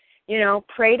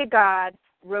 Pray to God,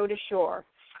 row to shore.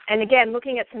 And again,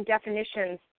 looking at some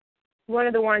definitions, one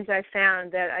of the ones I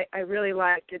found that I really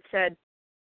liked, it said,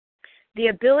 the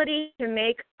ability to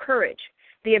make courage,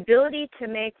 the ability to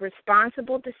make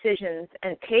responsible decisions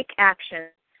and take action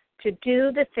to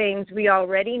do the things we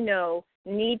already know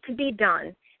need to be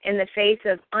done in the face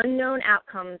of unknown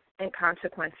outcomes and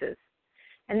consequences.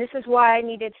 And this is why I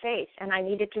needed faith and I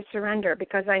needed to surrender,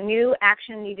 because I knew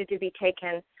action needed to be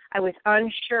taken. I was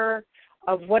unsure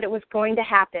of what it was going to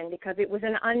happen because it was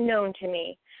an unknown to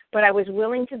me. But I was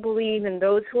willing to believe in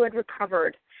those who had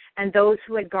recovered and those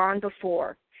who had gone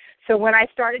before. So when I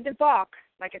started to balk,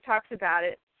 like it talks about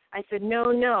it, I said,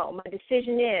 no, my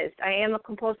decision is I am a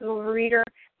compulsive overeater.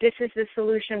 This is the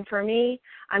solution for me.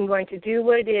 I'm going to do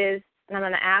what it is, and I'm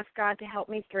going to ask God to help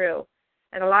me through.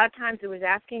 And a lot of times it was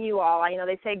asking you all.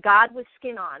 They say God with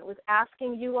skin on, was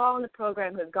asking you all in the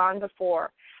program who have gone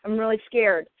before. I'm really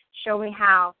scared. Show me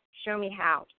how. Show me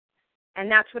how.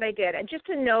 And that's what I did. And just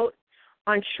a note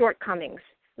on shortcomings.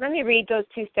 Let me read those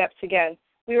 2 steps again.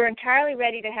 We were entirely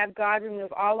ready to have God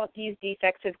remove all of these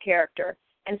defects of character.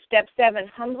 And step 7,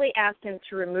 humbly asked him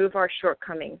to remove our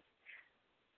shortcomings.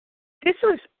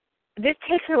 This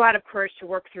takes a lot of courage to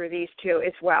work through these 2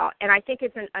 as well. And I think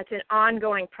it's an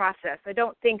ongoing process. I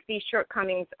don't think these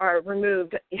shortcomings are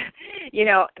removed,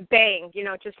 bang,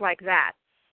 just like that.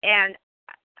 And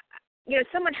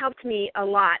someone helped me a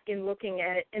lot in looking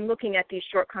at these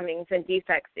shortcomings and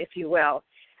defects, if you will.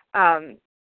 Let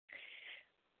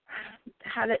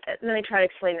me try to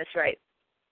explain this right.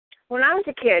 When I was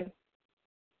a kid,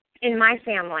 in my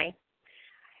family,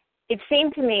 it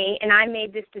seemed to me, and I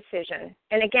made this decision.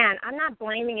 And again, I'm not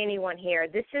blaming anyone here.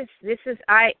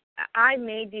 I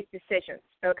made these decisions.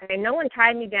 Okay, no one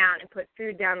tied me down and put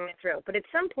food down my throat. But at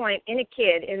some point,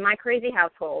 in my crazy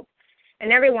household,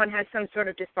 and everyone has some sort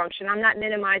of dysfunction. I'm not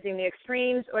minimizing the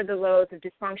extremes or the lows of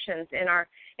dysfunctions in our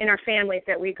families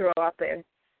that we grew up in.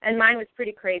 And mine was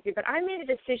pretty crazy. But I made a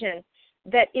decision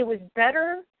that it was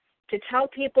better to tell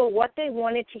people what they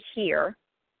wanted to hear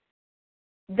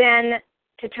than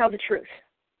to tell the truth.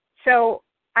 So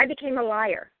I became a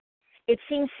liar. It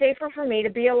seemed safer for me to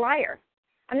be a liar.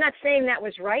 I'm not saying that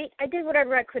was right. I did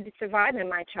whatever I could to survive in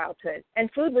my childhood.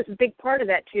 And food was a big part of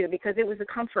that, too, because it was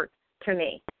a comfort to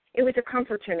me. It was a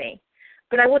comfort to me.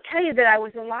 But I will tell you that I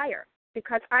was a liar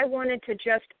because I wanted to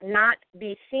just not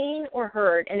be seen or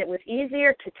heard, and it was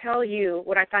easier to tell you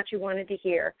what I thought you wanted to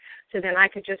hear so then I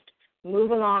could just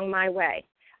move along my way.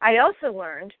 I also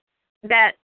learned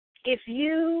that if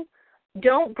you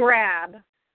don't grab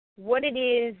what it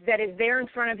is that is there in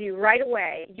front of you right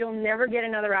away, you'll never get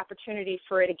another opportunity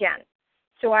for it again.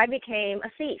 So I became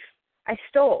a thief. I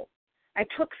stole. I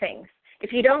took things.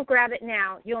 If you don't grab it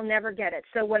now, you'll never get it.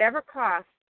 So whatever costs,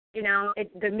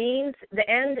 the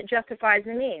end justifies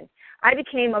the means. I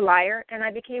became a liar and I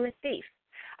became a thief.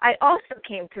 I also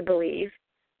came to believe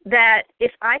that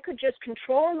if I could just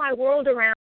control my world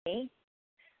around me,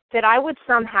 that I would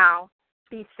somehow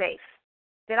be safe.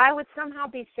 That I would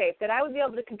be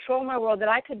able to control my world, that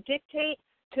I could dictate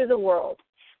to the world.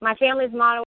 My family's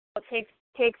motto, what it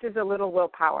takes is a little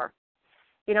willpower.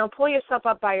 Pull yourself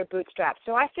up by your bootstraps.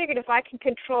 So I figured if I can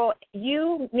control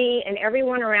you, me, and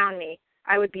everyone around me,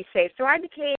 I would be safe. So I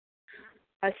became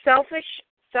a selfish,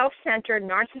 self-centered,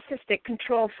 narcissistic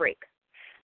control freak.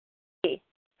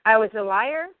 I was a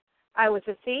liar, I was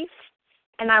a thief,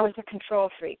 and I was a control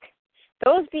freak.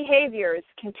 Those behaviors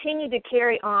continue to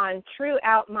carry on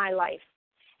throughout my life.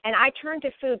 And I turned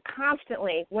to food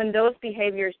constantly when those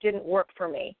behaviors didn't work for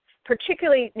me,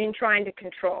 particularly in trying to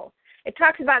control. It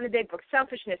talks about in the big book,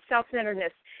 selfishness,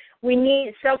 self-centeredness. We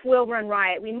need self-will run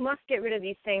riot. We must get rid of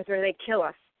these things or they kill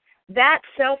us. That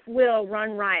self-will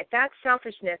run riot, that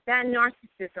selfishness, that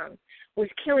narcissism was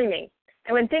killing me.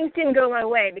 And when things didn't go my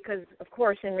way, because, of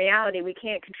course, in reality, we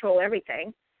can't control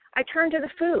everything, I turned to the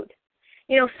food.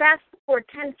 Fast forward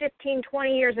 10, 15,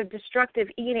 20 years of destructive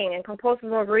eating and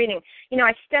compulsive overeating,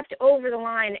 I stepped over the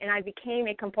line and I became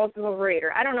a compulsive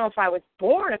overeater. I don't know if I was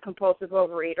born a compulsive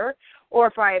overeater or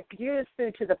if I abused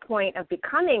food to the point of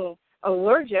becoming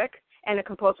allergic and a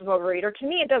compulsive overeater. To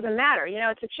me, it doesn't matter.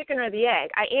 It's a chicken or the egg.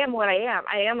 I am what I am.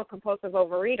 I am a compulsive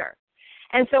overeater.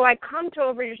 And so I come to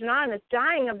Overeaters Anonymous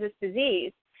dying of this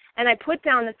disease, and I put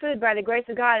down the food by the grace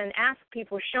of God and ask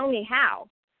people, show me how.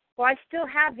 Well, I still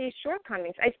have these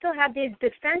shortcomings. I still have these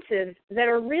defenses that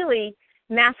are really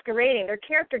masquerading. They're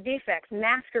character defects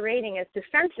masquerading as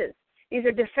defenses. These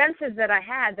are defenses that I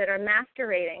had that are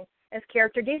masquerading as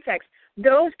character defects.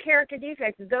 Those character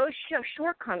defects, those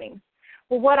shortcomings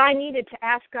were what I needed to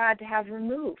ask God to have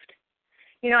removed.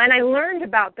 And I learned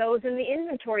about those in the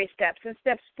inventory steps, in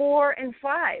steps 4 and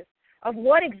 5, of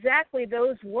what exactly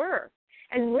those were,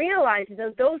 and realized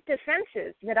that those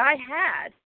defenses that I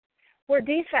had were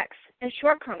defects and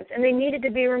shortcomings, and they needed to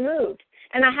be removed.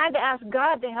 And I had to ask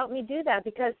God to help me do that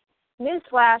because,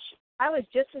 newsflash, I was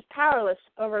just as powerless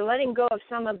over letting go of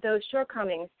some of those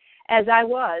shortcomings as I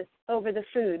was over the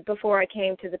food before I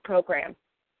came to the program.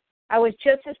 I was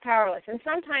just as powerless. And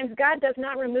sometimes God does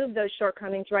not remove those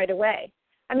shortcomings right away.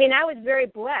 I mean, I was very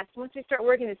blessed. Once we started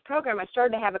working this program, I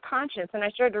started to have a conscience, and I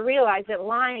started to realize that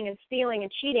lying and stealing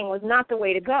and cheating was not the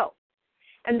way to go.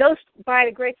 And those, by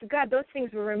the grace of God, those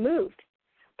things were removed.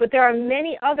 But there are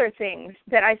many other things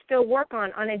that I still work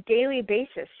on a daily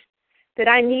basis that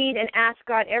I need and ask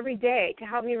God every day to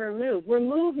help me remove.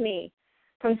 Remove me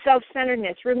from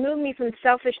self-centeredness. Remove me from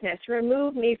selfishness.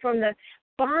 Remove me from the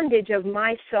bondage of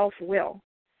my self-will.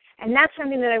 And that's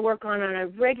something that I work on a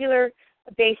regular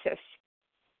basis.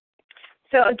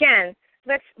 So again,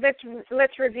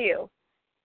 let's review.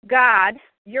 God,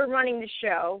 you're running the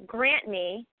show. Grant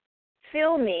me,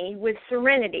 fill me with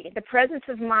serenity, the presence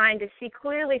of mind to see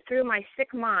clearly through my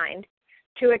sick mind,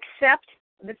 to accept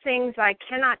the things I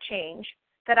cannot change,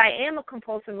 that I am a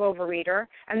compulsive overeater,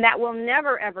 and that will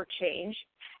never, ever change,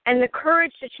 and the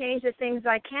courage to change the things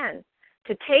I can,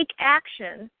 to take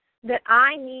action that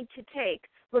I need to take,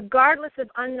 regardless of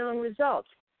unknown results,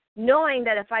 knowing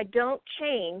that if I don't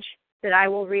change, that I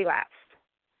will relapse.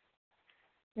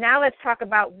 Now let's talk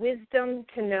about wisdom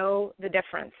to know the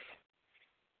difference.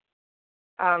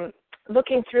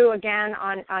 Looking through again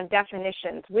on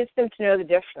definitions, wisdom to know the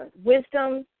difference.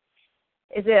 Wisdom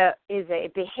is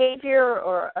a behavior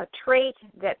or a trait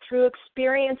that through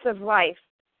experience of life,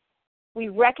 we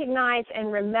recognize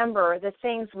and remember the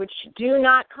things which do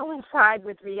not coincide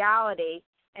with reality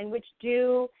and which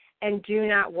do and do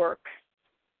not work.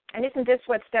 And isn't this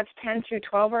what steps 10 through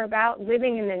 12 are about?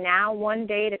 Living in the now, one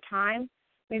day at a time.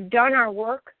 We've done our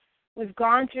work. We've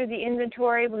gone through the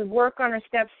inventory. We've worked on our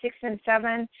steps 6 and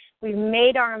 7. We've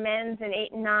made our amends in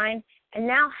 8 and 9. And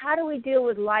now how do we deal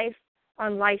with life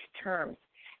on life's terms?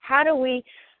 How do we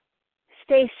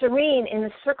stay serene in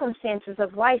the circumstances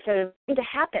of life that are going to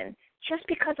happen? Just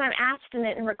because I'm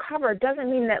abstinent and recovered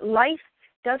doesn't mean that life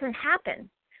doesn't happen.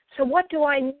 So what do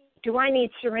I need? Do I need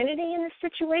serenity in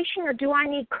this situation, or do I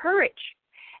need courage?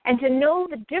 And to know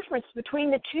the difference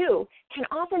between the two can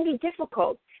often be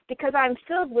difficult because I'm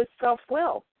filled with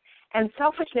self-will and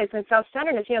selfishness and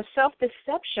self-centeredness.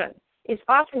 Self-deception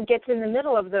often gets in the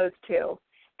middle of those two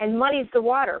and muddies the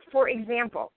water. For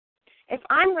example, if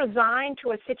I'm resigned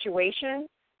to a situation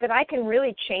that I can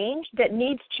really change, that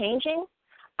needs changing,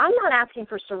 I'm not asking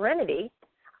for serenity.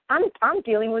 I'm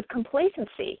dealing with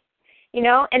complacency.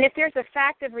 And if there's a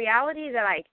fact of reality that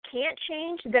I can't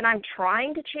change, that I'm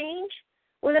trying to change,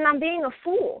 well, then I'm being a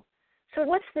fool. So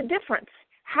what's the difference?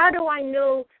 How do I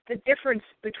know the difference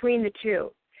between the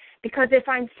two? Because if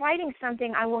I'm fighting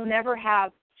something, I will never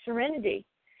have serenity.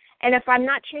 And if I'm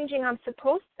not changing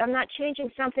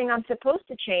something I'm supposed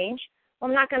to change, well,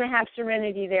 I'm not going to have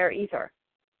serenity there either.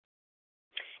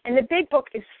 And the big book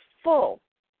is full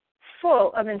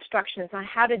of instructions on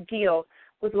how to deal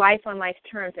with life on life's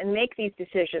terms and make these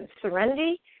decisions.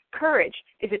 Serenity, courage.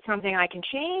 Is it something I can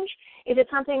change? Is it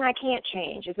something I can't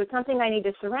change? Is it something I need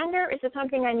to surrender? Is it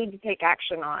something I need to take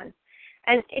action on?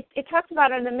 And it talks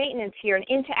about on the maintenance here and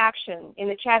into action, in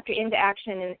the chapter into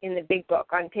action in the big book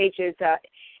on pages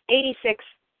 86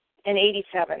 and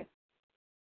 87.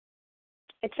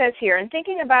 It says here, in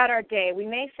thinking about our day, we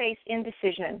may face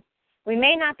indecision. We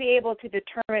may not be able to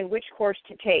determine which course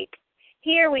to take.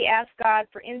 Here we ask God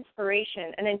for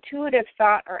inspiration, an intuitive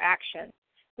thought or action.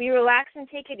 We relax and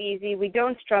take it easy. We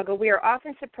don't struggle. We are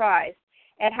often surprised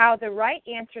at how the right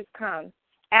answers come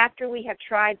after we have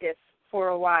tried this for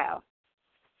a while.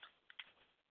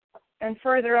 And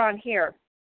further on here,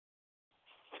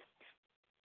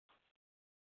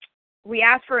 we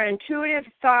ask for an intuitive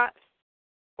thought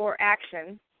or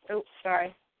action. Oh,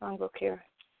 sorry, wrong book here.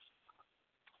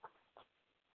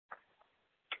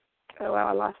 Oh, well,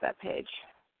 I lost that page.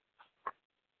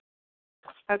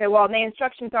 Okay, well, the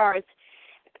instructions are,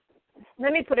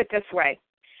 let me put it this way.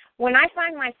 When I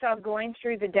find myself going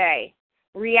through the day,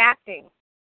 reacting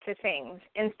to things,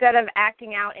 instead of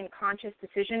acting out in conscious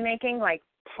decision-making, like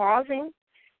pausing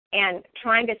and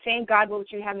trying to think, God, what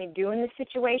would you have me do in this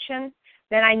situation,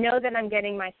 then I know that I'm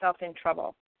getting myself in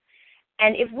trouble.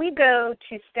 And if we go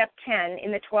to step 10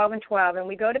 in the 12 and 12, and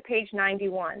we go to page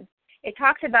 91, it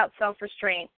talks about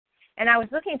self-restraint. And I was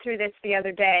looking through this the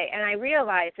other day, and I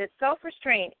realized that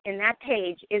self-restraint in that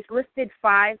page is listed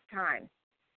 5 times.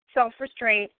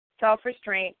 Self-restraint,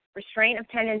 self-restraint, restraint of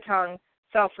pen and tongue,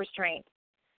 self-restraint.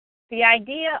 The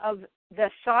idea of the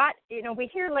thought, we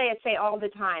hear Leah say all the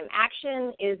time,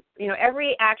 action is,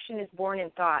 every action is born in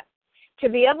thought. To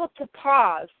be able to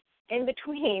pause in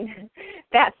between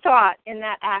that thought and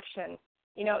that action,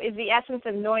 is the essence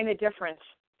of knowing the difference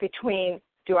between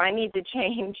do I need to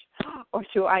change or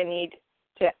do I need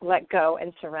to let go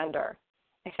and surrender,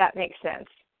 if that makes sense.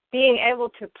 Being able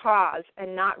to pause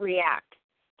and not react,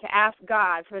 to ask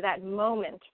God for that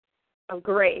moment of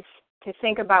grace to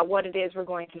think about what it is we're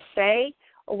going to say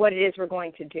or what it is we're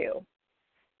going to do.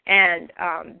 And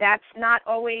that's not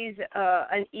always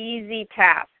an easy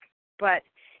task, but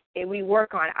we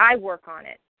work on it. I work on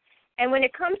it. And when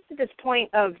it comes to this point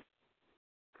of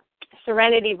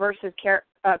serenity versus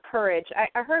courage,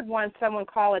 I heard someone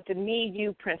call it the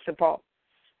me-you principle.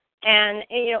 And,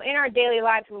 you know, in our daily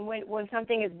lives, when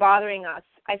something is bothering us,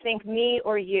 I think me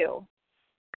or you.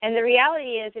 And the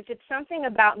reality is, if it's something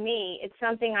about me, it's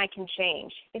something I can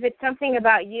change. If it's something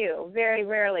about you, very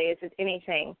rarely is it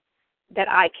anything that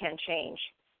I can change.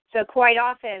 So quite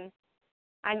often,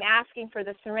 I'm asking for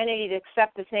the serenity to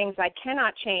accept the things I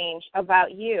cannot change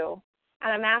about you,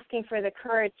 and I'm asking for the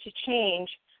courage to change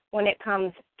when it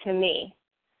comes to me.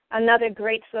 Another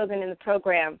great slogan in the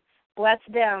program, bless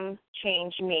them,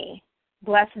 change me.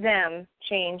 Bless them,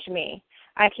 change me.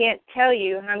 I can't tell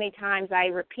you how many times I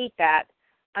repeat that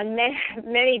on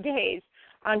many days,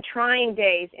 on trying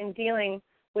days in dealing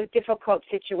with difficult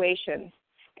situations,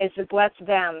 is to bless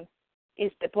them,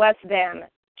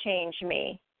 change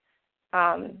me.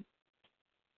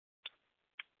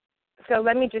 So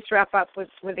let me just wrap up with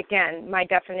again, my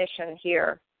definition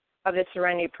here of the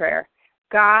Serenity Prayer.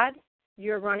 God,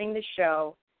 you're running the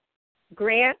show.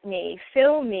 Grant me,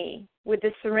 fill me with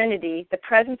the serenity, the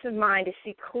presence of mind to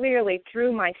see clearly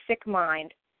through my sick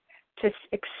mind, to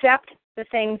accept the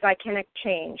things I cannot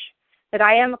change, that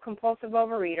I am a compulsive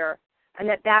overeater, and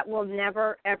that will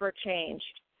never, ever change.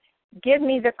 Give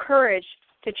me the courage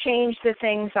to change the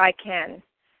things I can,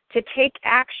 to take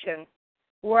action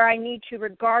where I need to,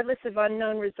 regardless of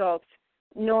unknown results,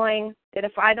 knowing that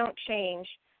if I don't change,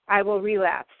 I will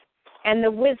relapse, and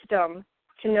the wisdom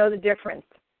to know the difference,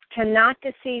 to not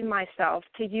deceive myself,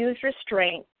 to use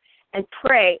restraint, and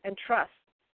pray and trust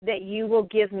that you will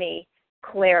give me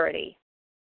clarity.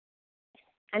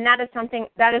 And that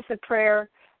is a prayer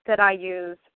that I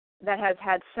use that has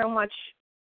had so much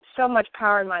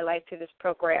power in my life through this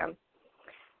program.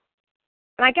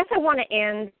 And I guess I want to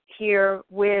end here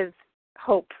with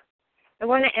hope. I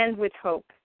want to end with hope.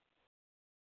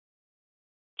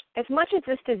 As much as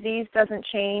this disease doesn't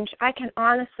change, I can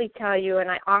honestly tell you, and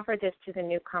I offer this to the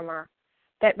newcomer,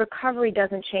 that recovery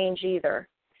doesn't change either.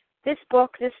 This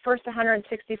book, this first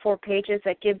 164 pages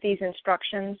that give these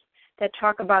instructions, that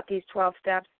talk about these 12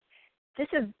 steps,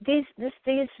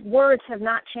 these words have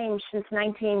not changed since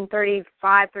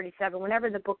 1935, 37, whenever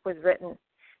the book was written.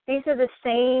 These are the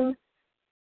same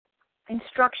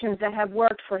instructions that have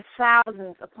worked for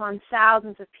thousands upon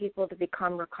thousands of people to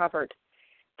become recovered.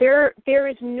 There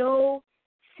is no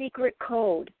secret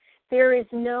code. There is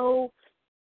no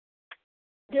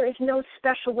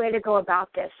special way to go about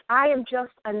this. I am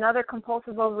just another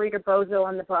compulsive overeater bozo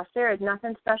on the bus. There is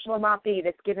nothing special about me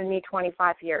that's given me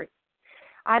 25 years.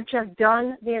 I've just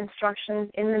done the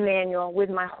instructions in the manual with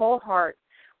my whole heart,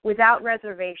 without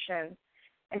reservation,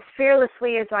 as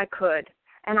fearlessly as I could.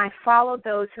 And I followed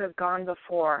those who have gone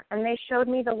before, and they showed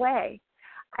me the way.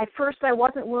 At first I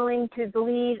wasn't willing to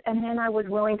believe, and then I was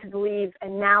willing to believe,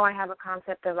 and now I have a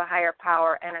concept of a higher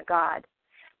power and a God.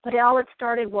 But all it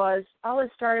started was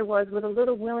with a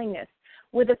little willingness,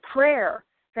 with a prayer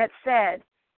that said,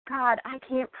 God, I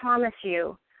can't promise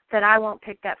you that I won't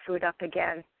pick that food up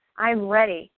again. I'm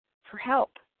ready for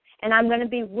help, and I'm going to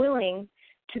be willing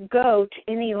to go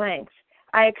to any lengths.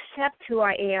 I accept who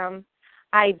I am.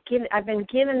 I've been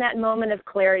given that moment of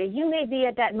clarity. You may be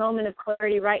at that moment of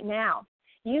clarity right now.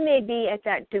 You may be at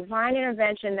that divine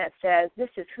intervention that says, this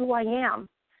is who I am,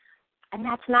 and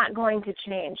that's not going to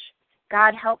change.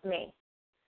 God, help me.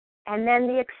 And then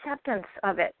the acceptance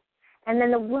of it, and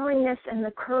then the willingness and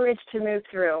the courage to move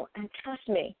through. And trust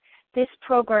me, this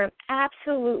program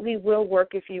absolutely will work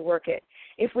if you work it.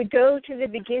 If we go to the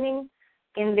beginning,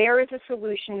 in There Is a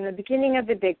Solution, in the beginning of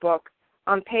the big book,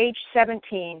 on page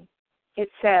 17, it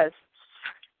says,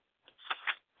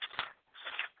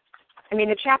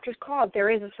 the chapter's called There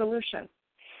Is a Solution.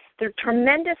 The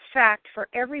tremendous fact for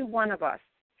every one of us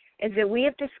is that we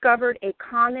have discovered a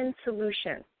common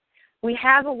solution. We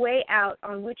have a way out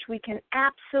on which we can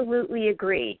absolutely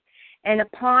agree and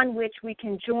upon which we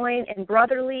can join in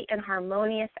brotherly and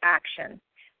harmonious action.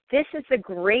 This is the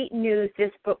great news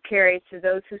this book carries to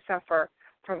those who suffer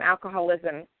from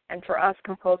alcoholism and for us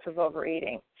compulsive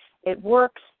overeating. It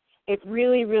works. It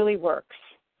really, really works.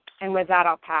 And with that,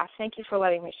 I'll pass. Thank you for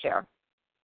letting me share.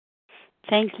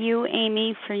 Thank you,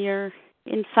 Amy, for your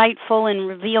insightful and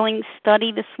revealing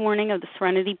study this morning of the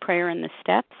Serenity Prayer and the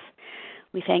Steps.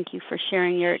 We thank you for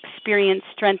sharing your experience,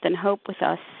 strength, and hope with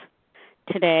us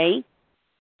today.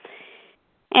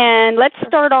 And let's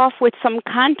start off with some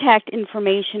contact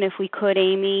information, if we could,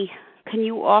 Amy, can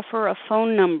you offer a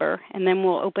phone number, and then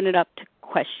we'll open it up to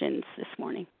questions this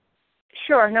morning?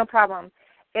 Sure, no problem.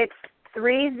 It's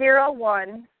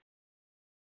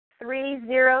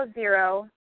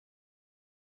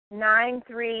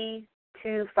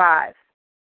 301-300-9325.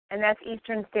 And that's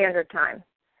Eastern Standard Time.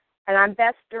 And I'm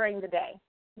best during the day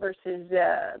versus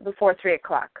before 3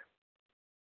 o'clock.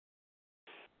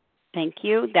 Thank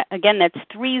you. Again, that's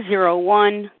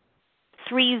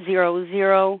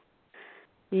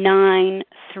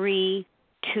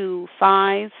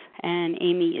 301-300-9325. And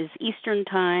Amy is Eastern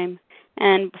Time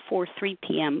and before 3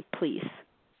 p.m., please.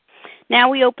 Now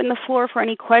we open the floor for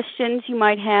any questions you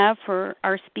might have for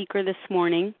our speaker this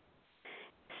morning.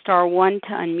 Star 1 to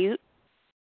unmute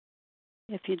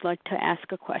if you'd like to ask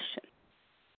a question.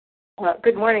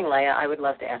 Good morning, Leah. I would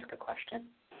love to ask a question.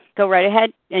 Go right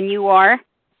ahead. And you are?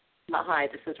 Hi,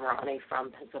 this is Ronnie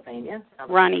from Pennsylvania.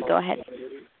 Ronnie, go ahead.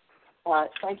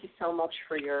 Thank you so much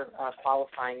for your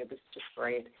qualifying. It was just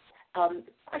great.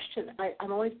 Question,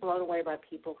 I'm always blown away by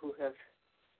people who have,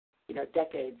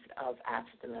 decades of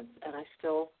abstinence, and I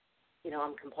still,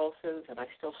 I'm compulsive, and I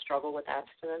still struggle with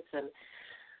abstinence. And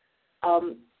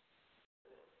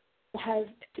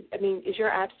is your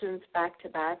abstinence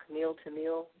back-to-back,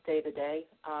 meal-to-meal, day-to-day?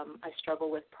 I struggle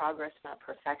with progress, not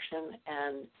perfection,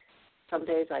 and some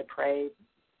days I pray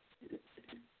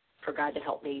for God to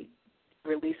help me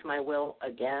release my will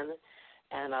again.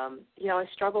 And, I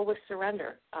struggle with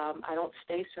surrender. I don't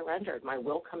stay surrendered. My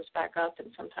will comes back up,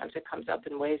 and sometimes it comes up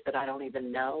in ways that I don't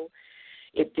even know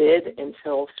it did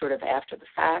until sort of after the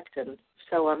fact. And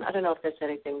so I don't know if there's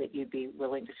anything that you'd be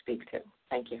willing to speak to.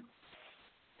 Thank you.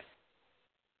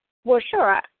 Well,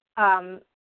 sure.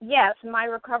 Yes, my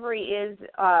recovery is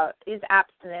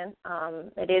abstinent.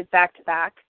 It is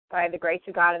back-to-back by the grace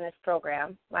of God in this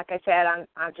program. Like I said,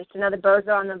 I'm just another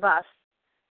bozo on the bus.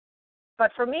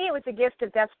 But for me, it was a gift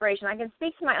of desperation. I can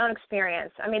speak to my own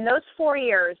experience. Those 4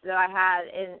 years that I had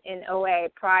in OA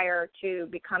prior to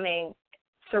becoming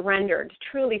surrendered,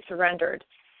 truly surrendered,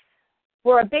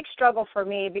 were a big struggle for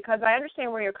me because I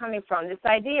understand where you're coming from. This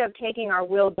idea of taking our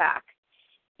will back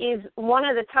is one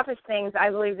of the toughest things I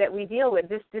believe that we deal with,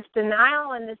 this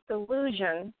denial and this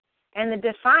delusion and the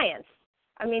defiance.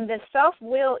 The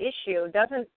self-will issue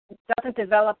doesn't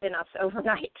develop in us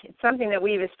overnight. It's something that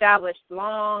we've established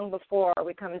long before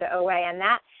we come to OA, and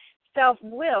that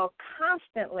self-will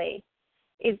constantly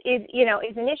is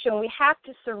an issue, and we have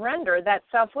to surrender that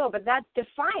self-will. But that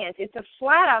defiance, it's a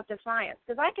flat-out defiance,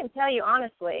 because I can tell you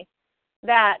honestly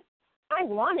that I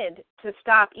wanted to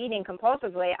stop eating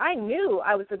compulsively. I knew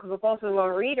I was a compulsive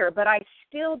overeater, but I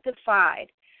still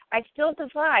defied. And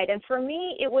for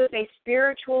me, it was a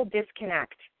spiritual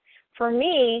disconnect. For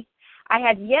me, I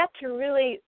had yet to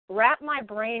really wrap my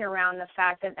brain around the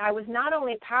fact that I was not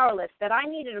only powerless, that I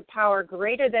needed a power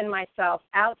greater than myself,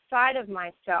 outside of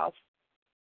myself,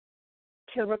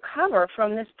 to recover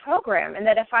from this program. And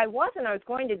that if I wasn't, I was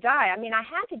going to die. I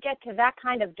had to get to that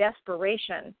kind of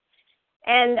desperation.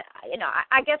 And,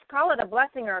 I guess call it a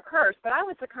blessing or a curse, but I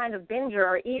was the kind of binger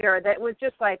or eater that was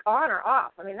just like on or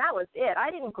off. That was it.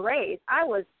 I didn't graze. I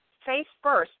was face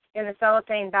first in the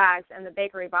cellophane bags and the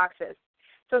bakery boxes.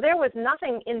 So there was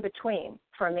nothing in between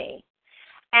for me.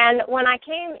 And when I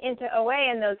came into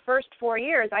OA in those first 4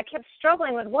 years, I kept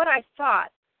struggling with what I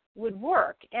thought would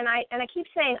work. And I keep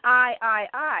saying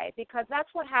I, because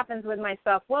that's what happens with my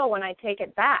self-will when I take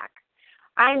it back.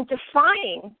 I'm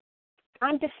defying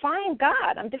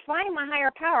God. I'm defying my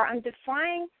higher power. I'm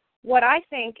defying what I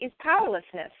think is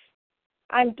powerlessness.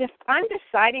 I'm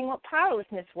deciding what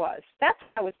powerlessness was. That's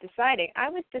what I was deciding. I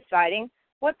was deciding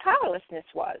what powerlessness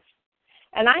was.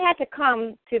 And I had to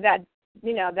come to that,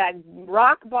 that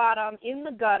rock bottom, in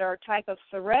the gutter type of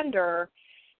surrender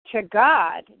to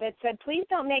God that said, please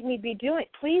don't make me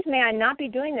please may I not be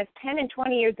doing this 10 and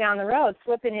 20 years down the road,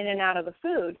 slipping in and out of the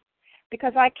food,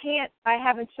 because I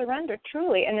haven't surrendered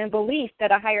truly, and in belief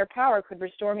that a higher power could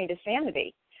restore me to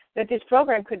sanity, that this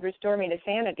program could restore me to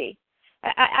sanity.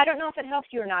 I don't know if it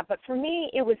helps you or not, but for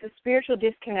me, it was a spiritual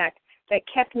disconnect that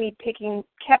kept me picking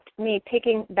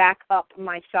back up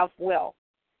my self-will.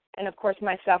 And, of course,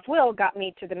 my self-will got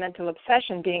me to the mental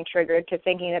obsession being triggered, to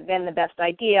thinking that then the best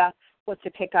idea was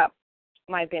to pick up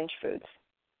my binge foods.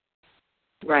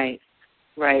 Right.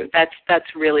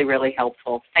 That's really, really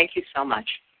helpful. Thank you so much.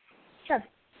 Sure.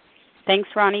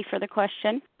 Thanks, Ronnie, for the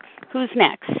question. Who's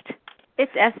next?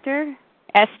 It's Esther.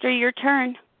 Esther, your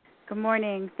turn. Good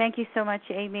morning. Thank you so much,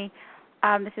 Amy.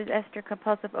 This is Esther,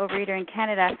 compulsive overeater in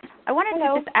Canada. I wanted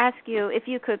to just ask you if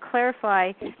you could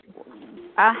clarify,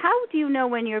 how do you know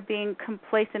when you're being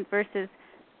complacent versus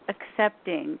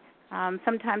accepting?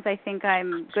 Sometimes I think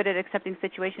I'm good at accepting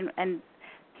situation, and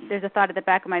there's a thought at the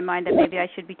back of my mind that maybe I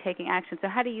should be taking action. So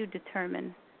how do you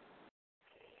determine?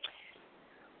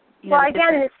 Well,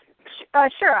 again,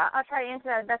 sure. I'll try to answer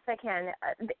that as best I can.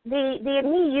 The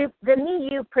me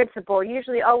you principle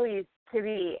usually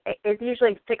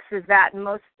fixes that in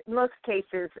most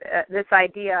cases. This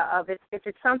idea of if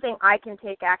it's something I can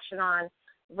take action on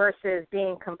versus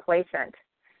being complacent,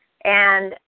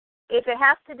 and if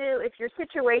your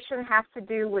situation has to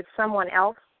do with someone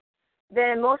else, then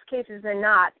in most cases than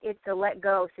not, it's a let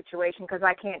go situation because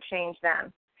I can't change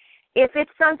them. If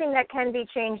it's something that can be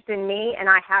changed in me and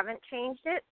I haven't changed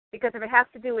it, because if it has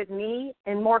to do with me,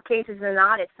 in more cases than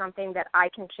not, it's something that I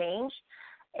can change.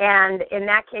 And in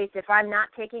that case, if I'm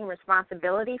not taking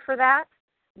responsibility for that,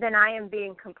 then I am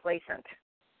being complacent.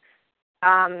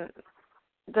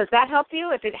 Does that help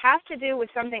you? If it has to do with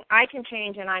something I can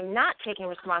change and I'm not taking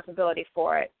responsibility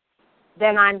for it,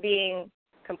 then I'm being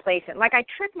complacent. Like I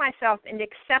trick myself into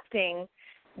accepting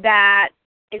that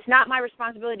it's not my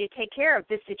responsibility to take care of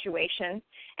this situation.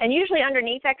 And usually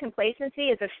underneath that complacency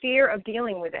is a fear of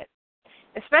dealing with it.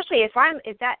 Especially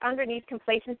if that underneath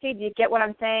complacency, do you get what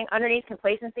I'm saying? Underneath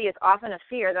complacency is often a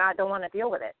fear that I don't want to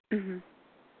deal with it. Mm-hmm.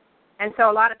 And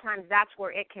so a lot of times that's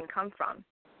where it can come from.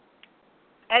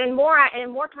 And in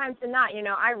more times than not,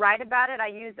 I write about it. I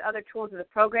use other tools of the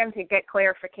program to get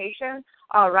clarification.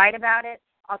 I'll write about it.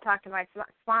 I'll talk to my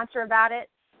sponsor about it.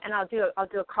 And I'll do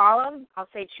a column. I'll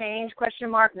say change, ?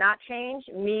 Not change,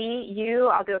 me, you.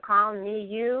 I'll do a column, me,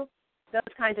 you, those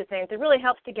kinds of things. It really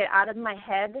helps to get out of my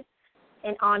head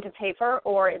and onto paper,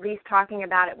 or at least talking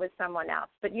about it with someone else.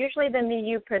 But usually the me,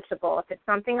 you principle. If it's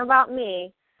something about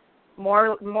me,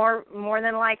 more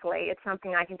than likely, it's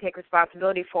something I can take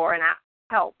responsibility for and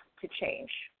help to change.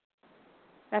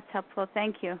 That's helpful.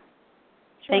 Thank you.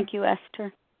 Sure. Thank you,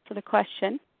 Esther, for the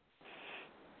question.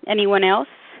 Anyone else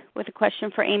with a question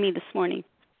for Amy this morning?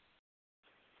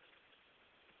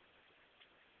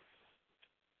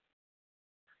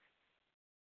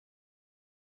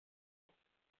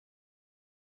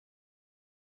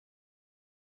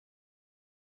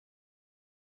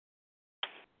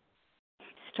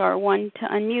 Star 1 to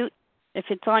unmute. If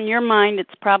it's on your mind,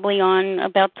 it's probably on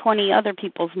about 20 other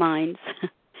people's minds.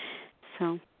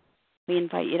 So we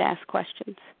invite you to ask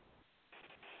questions.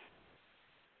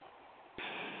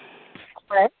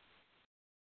 Fred?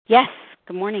 Yes,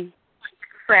 good morning.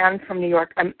 Fran from New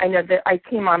York. I know that I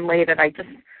came on late and I just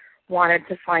wanted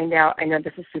to find out, I know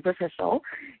this is superficial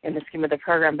in the scheme of the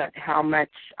program, but how much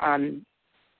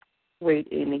weight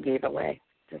Amy gave away,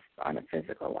 just on a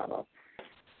physical level.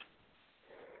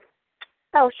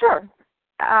 Oh, sure.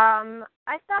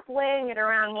 I stopped weighing it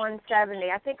around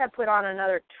 170. I think I put on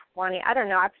another 20. I don't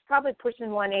know. I was probably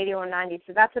pushing 180, 190.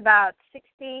 So that's about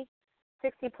 60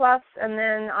 plus. And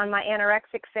then on my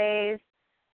anorexic phase,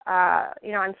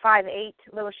 I'm 5'8", a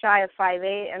little shy of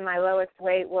 5'8", and my lowest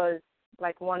weight was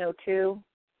like 102,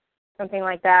 something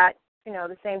like that.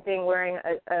 The same thing, wearing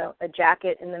a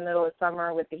jacket in the middle of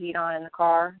summer with the heat on in the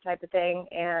car type of thing.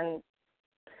 And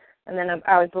then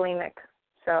I was bulimic.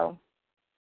 So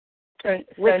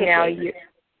now you,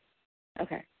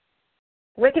 okay.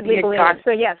 Wickedly bulimic.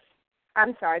 So yes,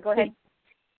 I'm sorry. Go ahead.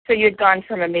 So you'd gone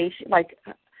from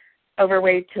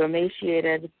overweight to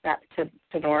emaciated back to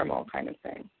normal kind of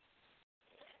thing.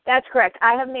 That's correct.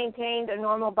 I have maintained a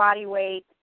normal body weight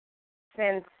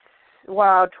since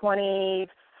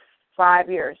 25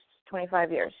 years,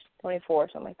 24,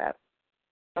 something like that.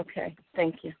 Okay,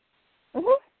 thank you. Mm-hmm.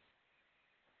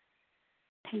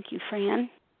 Thank you,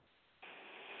 Fran.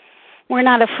 We're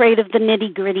not afraid of the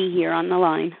nitty-gritty here on the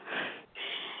line.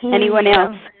 Anyone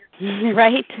else?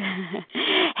 Right?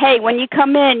 Hey, when you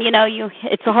come in,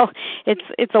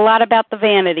 it's a lot about the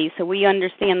vanity, so we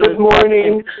understand those. Good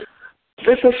morning.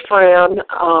 This is Fran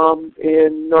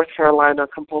in North Carolina,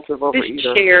 compulsive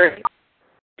overeater.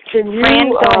 Fran,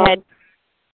 go ahead.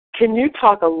 Can you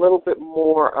talk a little bit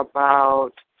more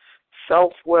about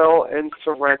self-will and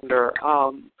surrender?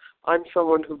 I'm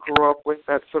someone who grew up with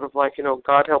that sort of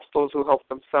God helps those who help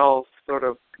themselves sort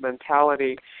of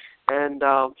mentality, and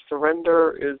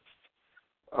surrender is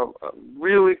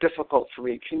really difficult for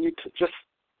me. Can you just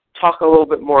talk a little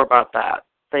bit more about that?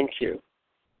 Thank you.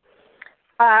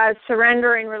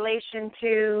 Surrender in relation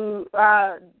to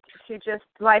just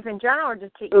life in general, or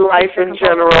just to life in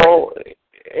general,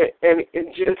 and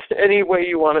just any way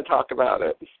you want to talk about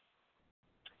it.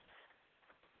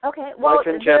 Okay. Well, life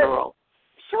in general.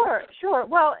 Sure.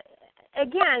 Well,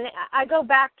 again, I go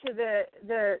back to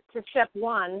to step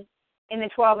 1 in the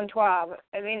 12 and 12.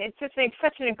 I mean, it's just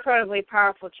such an incredibly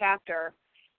powerful chapter.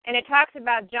 And it talks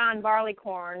about John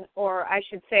Barleycorn, or I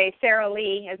should say Sarah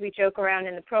Lee, as we joke around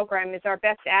in the program, is our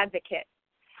best advocate.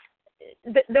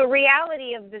 the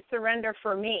reality of the surrender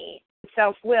for me,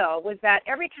 self-will, was that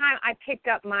every time I picked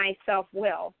up my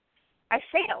self-will, I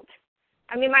failed.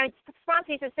 I mean, my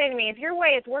sponsor used to say to me, if your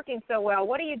way is working so well,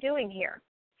 what are you doing here?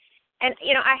 And,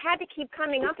 I had to keep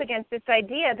coming up against this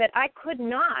idea that I could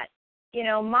not,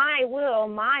 my will,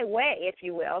 my way, if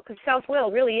you will, because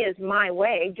self-will really is my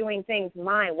way, doing things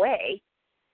my way,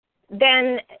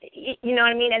 then, you know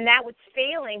what I mean, and that was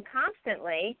failing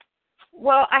constantly.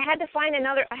 Well, I had to find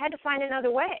another way. I had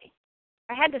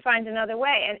to find another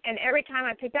way. And every time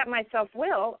I picked up my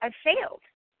self-will, I failed.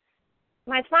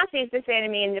 My sponsor used to say to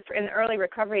me in the early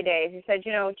recovery days, he said,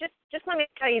 just let me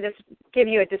tell you this, give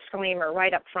you a disclaimer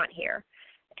right up front here.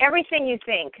 Everything you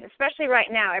think, especially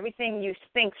right now, everything you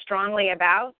think strongly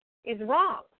about is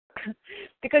wrong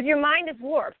because your mind is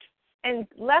warped. And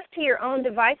left to your own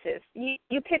devices,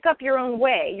 you pick up your own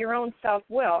way, your own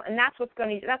self-will, and that's what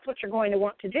you're going to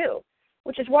want to do,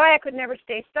 which is why I could never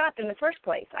stay stopped in the first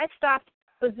place. I stopped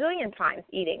a bazillion times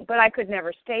eating, but I could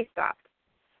never stay stopped.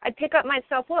 I'd pick up my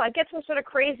self-will. I'd get some sort of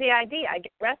crazy idea. I'd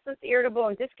get restless, irritable,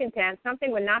 and discontent.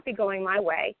 Something would not be going my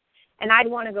way, and I'd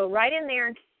want to go right in there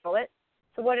and tackle it.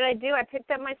 So what did I do? I picked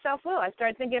up my self-will. I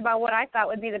started thinking about what I thought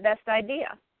would be the best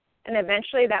idea, and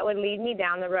eventually that would lead me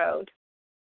down the road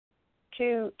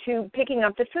to picking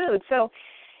up the food. So,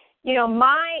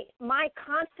 my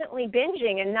constantly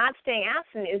binging and not staying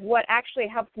abstinent is what actually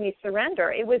helped me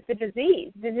surrender. It was the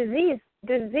disease. The disease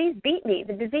beat me.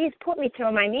 The disease put me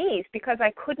to my knees because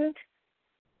I couldn't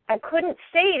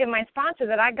say to my sponsor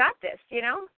that I got this,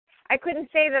 I couldn't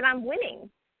say that I'm winning.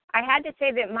 I had to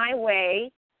say that my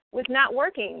way was not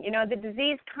working, the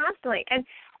disease constantly. And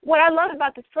what I love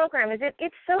about this program is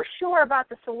it's so sure about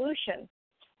the solution.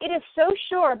 It is so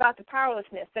sure about the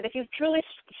powerlessness that if you've truly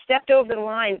stepped over the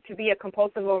line to be a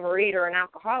compulsive overeater or an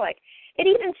alcoholic, it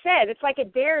even says, it's like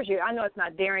it dares you. I know it's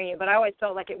not daring you, but I always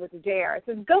felt like it was a dare. It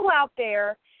says, go out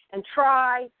there and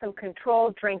try some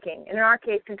controlled drinking, in our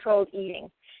case, controlled eating.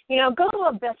 Go to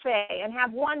a buffet and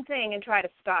have one thing and try to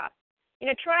stop.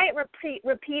 Try it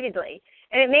repeatedly.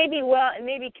 And it may be well to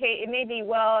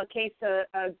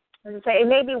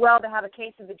have a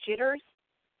case of the jitters,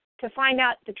 to find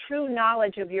out the true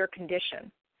knowledge of your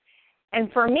condition.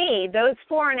 And for me, those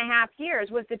 4.5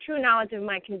 years was the true knowledge of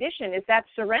my condition, is that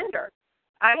surrender.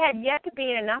 I had yet to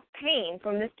be in enough pain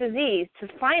from this disease to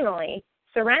finally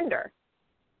surrender.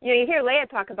 You hear Leah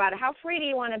talk about it. How free do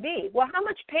you want to be? Well, how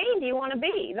much pain do you want to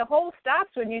be? The hole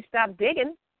stops when you stop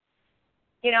digging.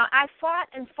 I fought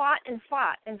and fought and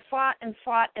fought and fought and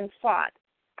fought and fought.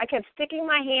 I kept sticking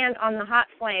my hand on the hot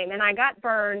flame, and I got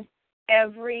burned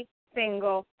every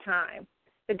single time.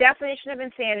 The definition of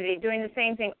insanity, doing the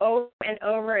same thing over and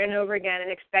over and over again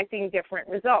and expecting different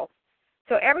results.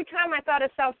 So every time I thought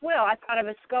of self-will, I thought of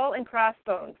a skull and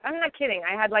crossbones. I'm not kidding.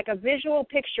 I had like a visual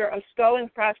picture of skull and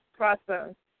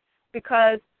crossbones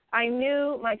because I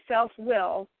knew my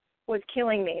self-will was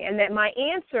killing me and that my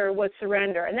answer was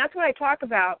surrender. And that's what I talk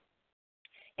about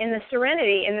in the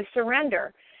Serenity, in the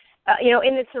surrender.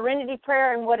 In the Serenity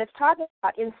prayer, and what it's talking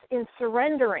about is in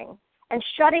surrendering and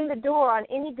shutting the door on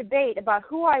any debate about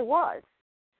who I was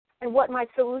and what my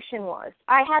solution was.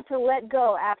 I had to let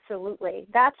go, absolutely.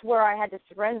 That's where I had to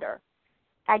surrender.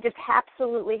 I just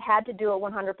absolutely had to do it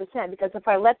 100%, because if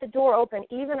I let the door open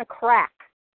even a crack,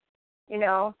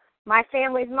 my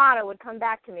family's motto would come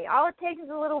back to me. All it takes is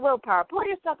a little willpower. Pull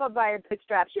yourself up by your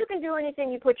bootstraps. You can do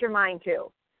anything you put your mind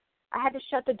to. I had to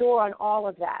shut the door on all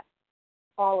of that,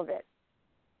 all of it.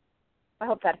 I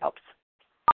hope that helps.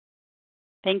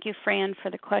 Thank you, Fran, for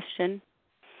the question.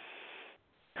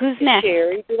 Who's next?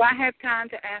 Sherry, do I have time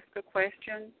to ask a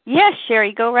question? Yes,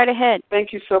 Sherry, go right ahead.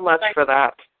 Thank you so much for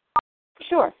that.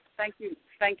 Sure. Thank you,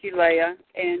 Leah.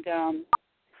 And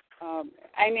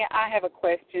Amy, I have a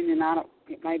question, and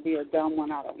it may be a dumb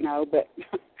one, I don't know, but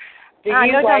do you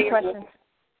no weigh? Dumb questions.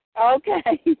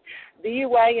 Okay. Do you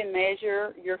weigh and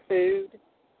measure your food?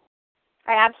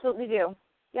 I absolutely do.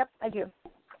 Yep, I do.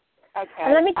 Okay.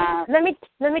 And let me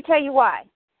tell you why.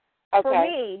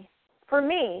 Okay. For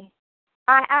me,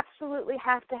 I absolutely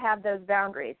have to have those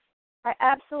boundaries. I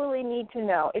absolutely need to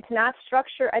know. It's not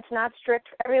structure. It's not strict.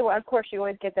 Everyone, of course, you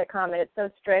always get that comment. It's so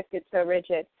strict. It's so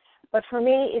rigid. But for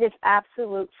me, it is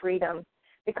absolute freedom,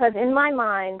 because in my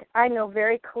mind, I know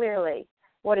very clearly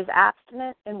what is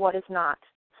abstinent and what is not.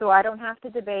 So I don't have to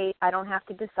debate. I don't have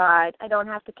to decide. I don't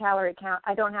have to calorie count.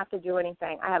 I don't have to do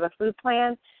anything. I have a food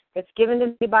plan. It's given to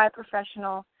me by a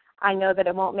professional. I know that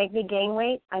it won't make me gain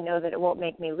weight. I know that it won't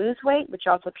make me lose weight, which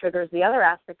also triggers the other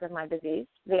aspect of my disease,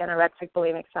 the anorexic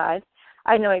bulimic side.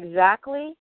 I know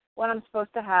exactly what I'm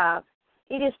supposed to have.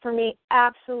 It is, for me,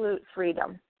 absolute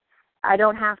freedom. I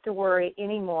don't have to worry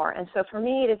anymore. And so for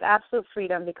me, it is absolute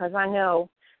freedom because I know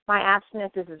my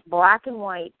abstinence is as black and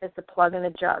white as the plug in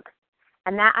the jug.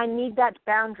 And that I need that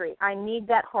boundary. I need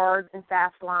that hard and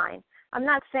fast line. I'm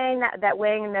not saying that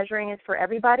weighing and measuring is for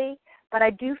everybody, but I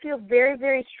do feel very,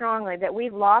 very strongly that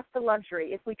we've lost the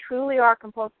luxury. If we truly are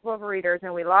compulsive overeaters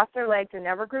and we lost our legs and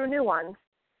never grow new ones,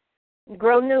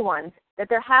 that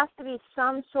there has to be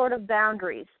some sort of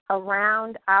boundaries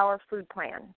around our food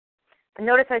plan. And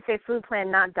notice I say food plan,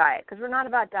 not diet, because we're not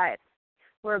about diets.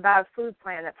 We're about a food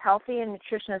plan that's healthy and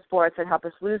nutritious for us that help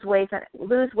us lose weight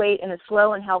in a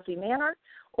slow and healthy manner,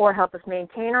 or help us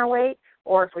maintain our weight,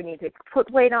 or if we need to put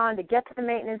weight on to get to the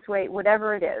maintenance weight,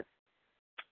 whatever it is.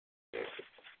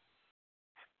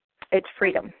 It's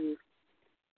freedom.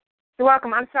 You're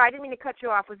welcome. I'm sorry, I didn't mean to cut you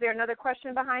off. Was there another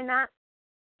question behind that?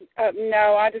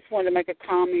 No, I just wanted to make a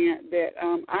comment that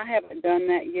I haven't done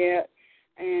that yet,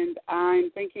 and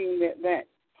I'm thinking that that's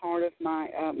part of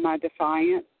my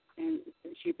defiance, and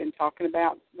since you've been talking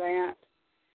about that,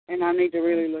 and I need to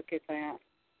really look at that.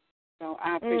 So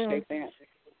I appreciate that.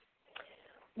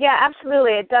 Yeah,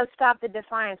 absolutely. It does stop the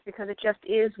defiance because it just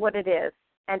is what it is.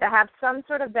 And to have some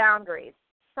sort of boundaries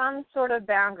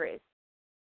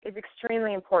is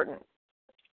extremely important.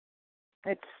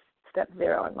 It's step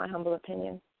 0 in my humble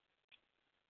opinion.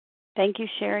 Thank you,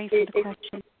 Sherry, for the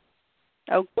question.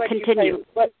 Oh, what continue.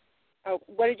 What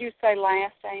did you say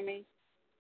last, Amy?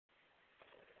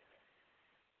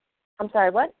 I'm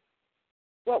sorry, what?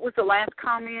 What was the last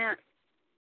comment?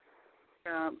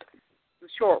 The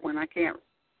short one. I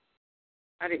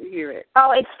didn't hear it.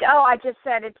 I just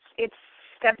said it's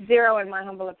step 0 in my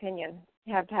humble opinion.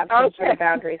 You have to have some sort of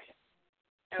boundaries.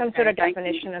 Some sort of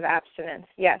definition of abstinence.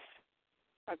 Yes.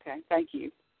 Okay, thank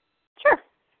you. Sure.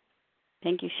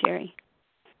 Thank you, Sherry.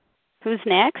 Who's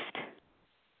next?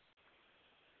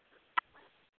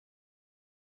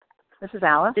 This is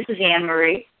Alice. This is Anne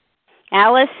Marie.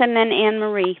 Alice and then Anne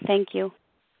Marie. Thank you.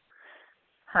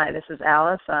 Hi, this is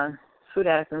Alice, food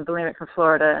addict and bulimic from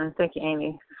Florida, and thank you,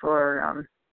 Amy, for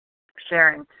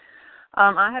sharing.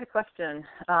 I had a question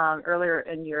earlier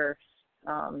in your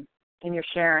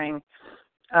sharing.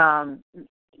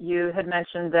 You had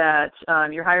mentioned that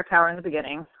your higher power in the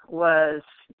beginning was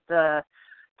the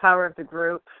power of the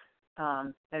group,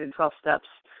 maybe 12 steps.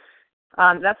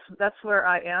 That's where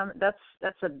I am.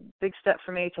 That's a big step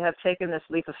for me to have taken this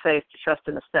leap of faith to trust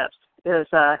in the steps.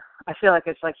 I feel like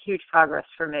it's like huge progress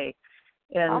for me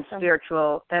in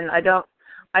spiritual, and I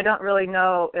don't really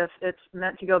know if it's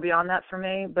meant to go beyond that for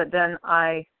me. But then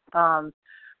I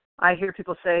hear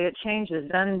people say it changes.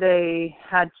 Then they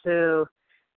had to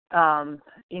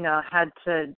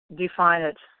define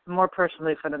it more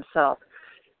personally for themselves.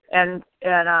 And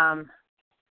I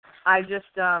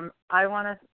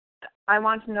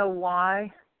want to know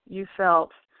why you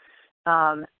felt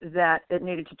that it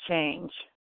needed to change,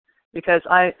 because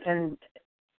I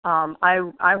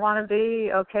want to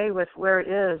be okay with where it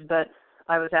is, but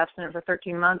I was abstinent for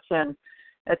 13 months, and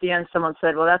at the end someone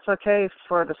said, well, that's okay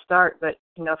for the start, but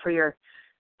for your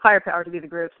higher power to be the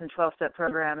groups and 12-step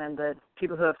program and the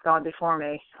people who have gone before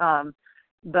me,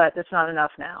 but it's not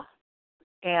enough now.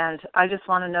 And I just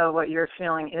want to know what your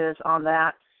feeling is on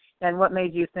that, and what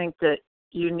made you think that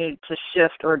you need to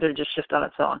shift, or did it just shift on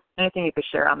its own? Anything you could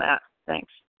share on that?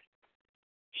 Thanks.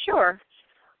 Sure.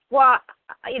 Well,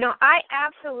 I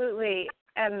absolutely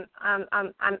am.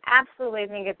 I'm absolutely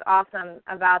think it's awesome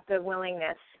about the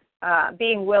willingness,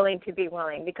 being willing to be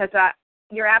willing, because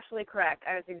you're absolutely correct.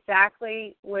 I was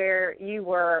exactly where you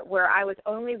were, where I was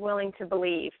only willing to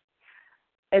believe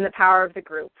in the power of the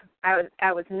group.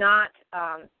 I was not,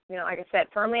 like I said,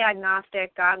 firmly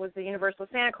agnostic. God was the universal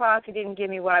Santa Claus. He didn't give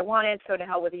me what I wanted, so to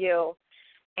hell with you.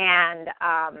 And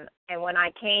when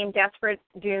I came desperate,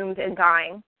 doomed, and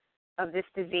dying of this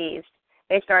disease,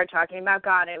 they started talking about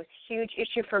God. It was a huge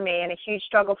issue for me and a huge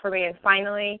struggle for me. And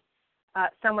finally,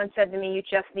 someone said to me, you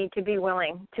just need to be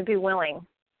willing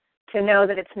to know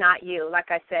that it's not you.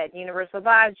 Like I said, universal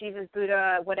vibes, Jesus,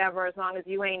 Buddha, whatever, as long as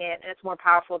you ain't it, and it's more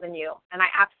powerful than you. And I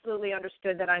absolutely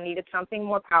understood that I needed something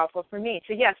more powerful for me.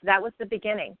 So, yes, that was the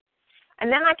beginning. And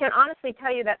then I can honestly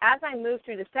tell you that as I moved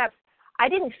through the steps, I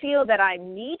didn't feel that I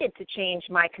needed to change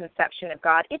my conception of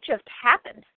God. It just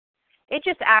happened. It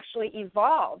just actually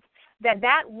evolved.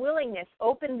 That willingness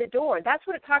opened the door. That's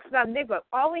what it talks about in the Big Book.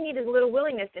 All we need is a little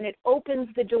willingness, and it opens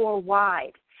the door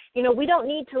wide. We don't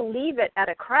need to leave it at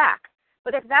a crack.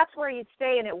 But if that's where you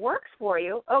stay and it works for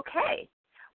you, okay.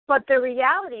 But the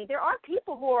reality, there are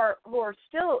people who are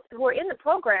in the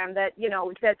program that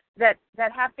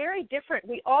that have very different.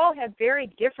 We all have very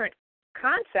different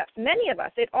concepts. Many of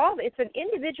us, it's an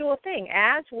individual thing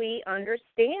as we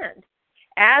understand.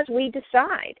 as we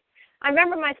decide. I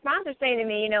remember my sponsor saying to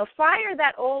me, fire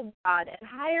that old God and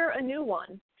hire a new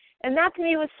one. And that to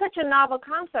me was such a novel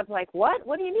concept. Like, what?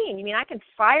 What do you mean? You mean I can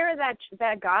fire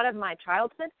that God of my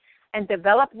childhood and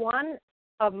develop one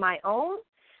of my own?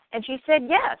 And she said,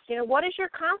 yes. What is your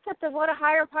concept of what a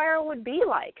higher power would be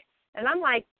like? And I'm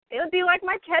like, it would be like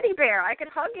my teddy bear. I could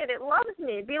hug it. It loves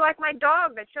me. It'd be like my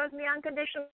dog that shows me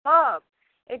unconditional love.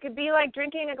 It could be like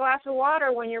drinking a glass of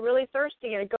water when you're really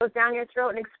thirsty and it goes down your throat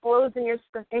and explodes in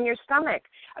your stomach.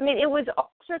 I mean, it was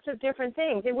all sorts of different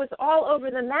things. It was all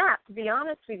over the map, to be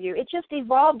honest with you. It just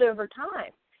evolved over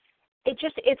time.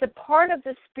 It's a part of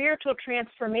the spiritual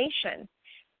transformation.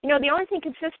 The only thing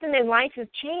consistent in life is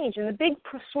change, and the big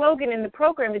slogan in the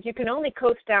program is you can only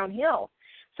coast downhill.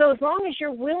 So as long as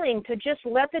you're willing to just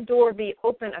let the door be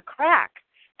open a crack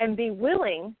and be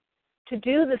willing to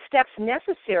do the steps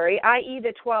necessary, i.e.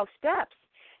 the 12 steps,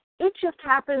 it just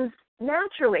happens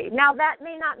naturally. Now, that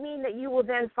may not mean that you will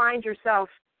then find yourself,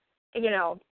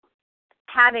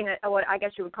 having what I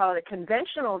guess you would call it a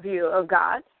conventional view of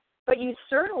God, but you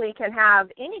certainly can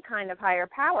have any kind of higher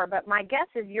power. But my guess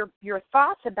is your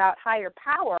thoughts about higher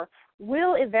power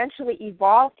will eventually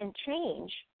evolve and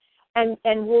change.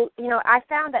 And will, I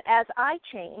found that as I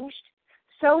changed,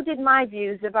 so did my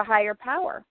views of a higher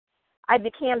power. I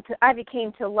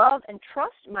became to love and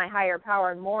trust my higher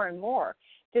power more and more.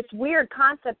 This weird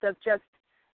concept of just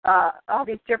all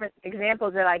these different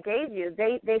examples that I gave you,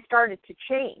 they started to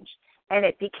change, and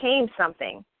it became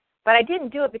something. But I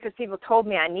didn't do it because people told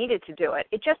me I needed to do it.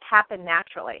 It just happened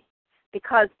naturally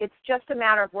because it's just a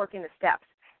matter of working the steps.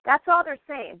 That's all they're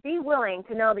saying. Be willing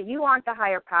to know that you aren't the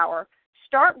higher power.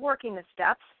 Start working the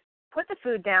steps. Put the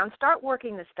food down. Start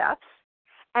working the steps.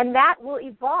 And that will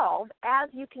evolve as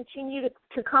you continue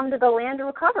to come to the land of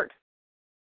recovered.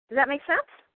 Does that make sense?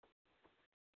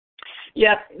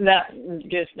 Yep,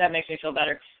 that makes me feel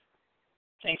better.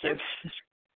 Thank you.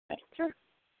 Sure.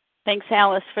 Thanks,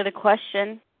 Alice, for the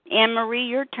question. Anne-Marie,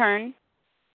 your turn.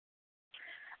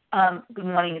 Good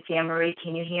morning, it's Anne-Marie.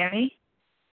 Can you hear me?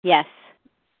 Yes.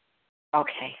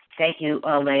 Okay. Thank you,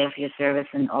 Leah, for your service,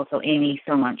 and also Amy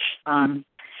so much.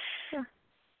 Sure.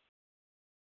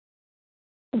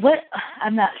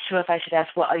 I'm not sure if I should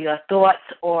ask what are your thoughts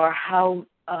or how,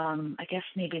 I guess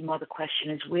maybe more the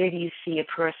question is, where do you see a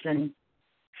person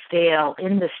fail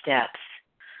in the steps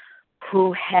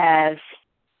who has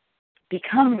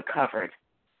become recovered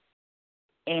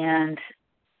and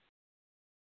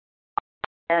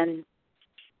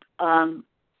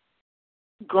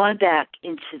gone back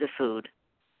into the food,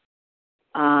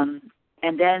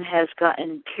 and then has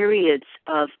gotten periods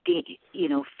of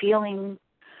feeling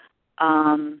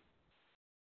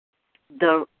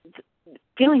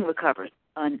feeling recovered.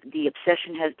 The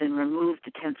obsession has been removed.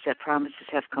 The 10-step promises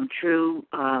have come true.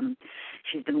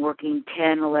 She's been working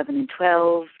 10, 11, and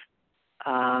 12,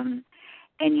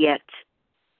 and yet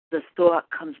the thought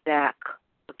comes back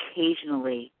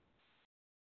occasionally,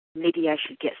 maybe I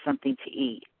should get something to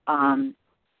eat.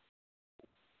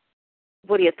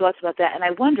 What are your thoughts about that? And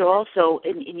I wonder also,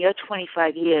 in your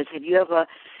 25 years, has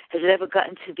it ever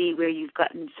gotten to be where you've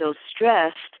gotten so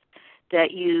stressed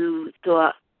that you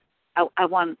thought,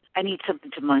 I need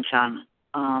something to munch on?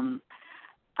 I'm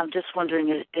just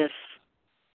wondering if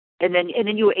and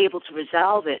then you were able to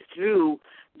resolve it through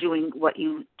doing what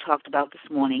you talked about this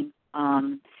morning,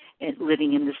 and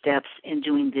living in the steps and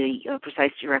doing the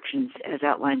precise directions as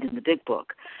outlined in the big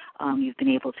book. You've been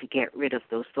able to get rid of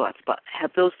those thoughts. But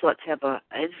have those thoughts this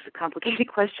is a complicated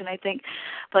question, I think,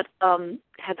 but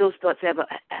have those thoughts have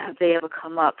they ever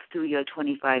come up through your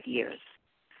 25 years?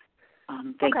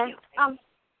 Thank you.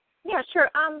 Yeah, sure.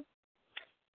 I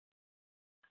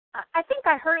think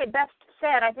I heard it best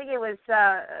said. I think it was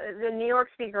the New York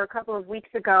speaker a couple of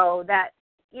weeks ago that,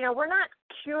 we're not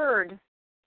cured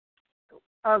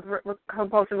of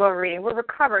compulsive overeating. We're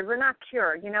recovered. We're not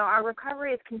cured. Our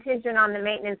recovery is contingent on the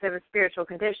maintenance of a spiritual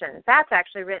condition. That's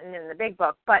actually written in the big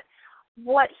book. But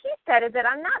what he said is that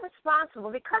I'm not responsible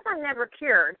because I'm never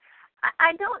cured.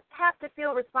 I don't have to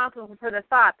feel responsible for the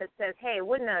thought that says, hey,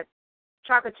 wouldn't a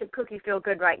chocolate chip cookie feel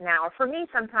good right now? Or for me,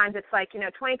 sometimes it's like,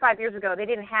 25 years ago, they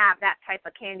didn't have that type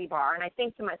of candy bar. And I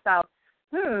think to myself,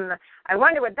 I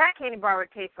wonder what that candy bar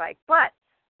would taste like. But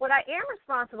what I am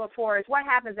responsible for is what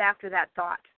happens after that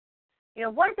thought.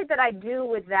 What is it that I do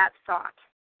with that thought?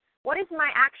 What is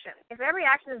my action? If every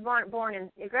action is born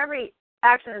in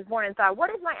thought,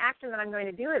 what is my action that I'm going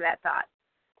to do with that thought?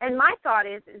 And my thought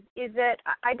is that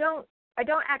I don't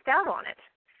act out on it.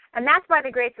 And that's by the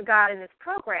grace of God in this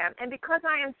program, and because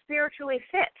I am spiritually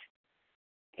fit.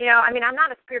 I'm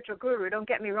not a spiritual guru, don't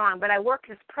get me wrong, but I work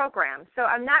this program. So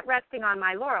I'm not resting on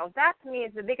my laurels. That, to me,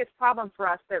 is the biggest problem for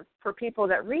us, for people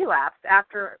that relapse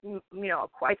after,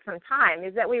 quite some time,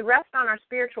 is that we rest on our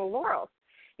spiritual laurels.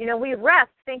 We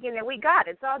rest thinking that we got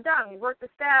it. It's all done. We work the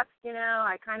steps,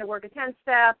 I kind of work a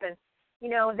 10-step. And,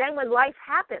 then when life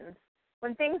happens,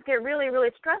 when things get really,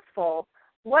 really stressful,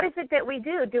 what is it that we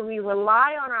do? Do we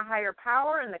rely on our higher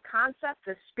power and the concepts,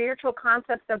 the spiritual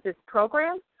concepts of this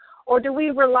program? Or do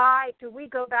we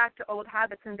go back to old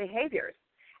habits and behaviors?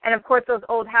 And, of course, those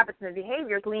old habits and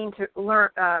behaviors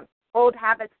old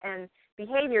habits and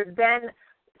behaviors then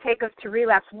take us to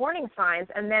relapse warning signs,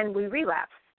 and then we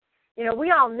relapse.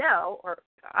 We all know, or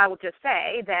I will just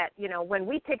say that, when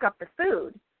we pick up the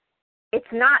food,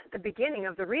 it's not the beginning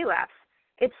of the relapse.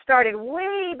 It started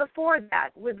way before that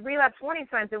with relapse warning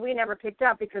signs that we never picked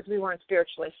up because we weren't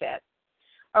spiritually fit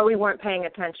or we weren't paying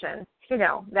attention,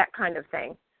 that kind of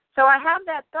thing. So I have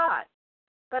that thought,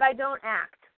 but I don't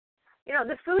act.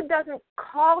 The food doesn't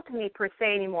call to me per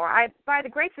se anymore. By the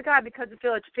grace of God, because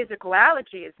the physical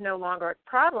allergy is no longer a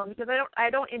problem, because I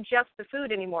don't ingest the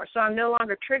food anymore, so I'm no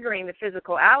longer triggering the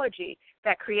physical allergy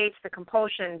that creates the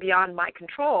compulsion beyond my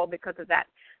control because of that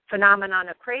phenomenon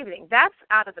of craving. That's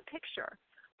out of the picture.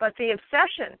 But the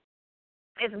obsession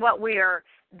is what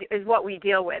we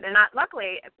deal with, and not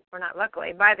luckily,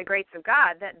 by the grace of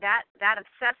God, that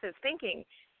obsessive thinking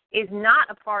is not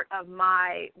a part of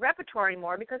my repertoire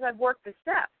anymore because I've worked the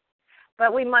steps.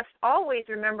 But we must always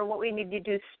remember what we need to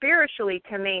do spiritually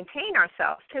to maintain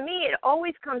ourselves. To me, it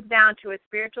always comes down to a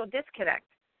spiritual disconnect.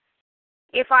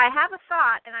 If I have a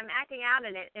thought and I'm acting out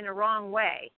in it in a wrong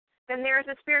way, then there is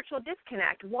a spiritual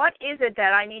disconnect. What is it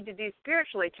that I need to do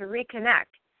spiritually to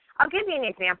reconnect? I'll give you an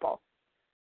example.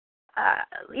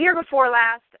 Year before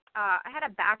last, I had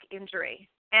a back injury.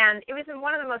 And it was in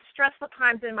one of the most stressful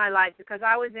times in my life because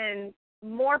I was in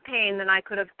more pain than I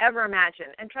could have ever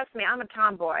imagined. And trust me, I'm a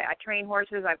tomboy. I train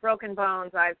horses. I've broken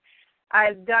bones.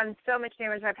 I've done so much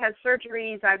damage. I've had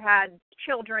surgeries. I've had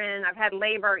children. I've had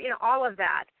labor. All of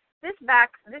that. This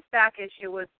back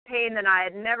issue was pain that I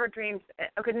had never dreamed.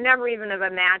 I could never even have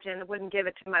imagined. Wouldn't give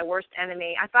it to my worst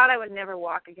enemy. I thought I would never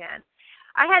walk again.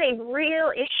 I had a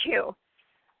real issue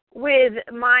with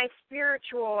my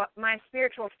spiritual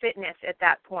fitness at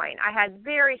that point. I had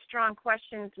very strong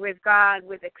questions with God,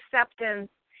 with acceptance,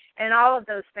 and all of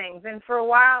those things. And for a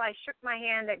while, I shook my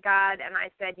hand at God, and I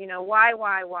said,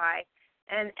 why?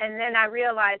 And then I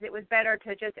realized it was better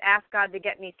to just ask God to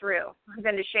get me through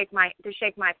than to shake my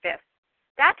fist.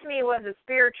 That to me was a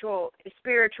spiritual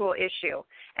issue.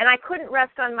 And I couldn't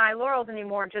rest on my laurels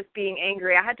anymore just being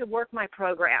angry. I had to work my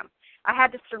program. I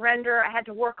had to surrender. I had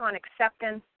to work on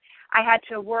acceptance. I had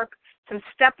to work some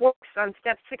step works on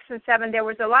steps 6 and 7. There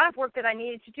was a lot of work that I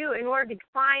needed to do in order to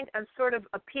find a sort of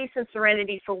a peace and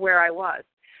serenity for where I was.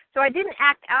 So I didn't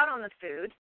act out on the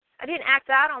food. I didn't act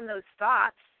out on those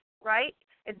thoughts, right?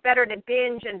 It's better to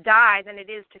binge and die than it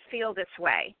is to feel this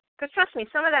way. Because trust me,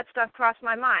 some of that stuff crossed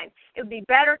my mind. It would be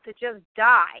better to just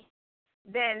die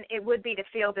than it would be to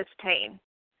feel this pain.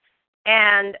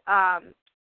 And,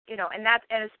 and that's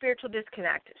a spiritual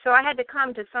disconnect. So I had to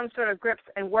come to some sort of grips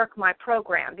and work my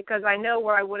program because I know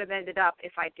where I would have ended up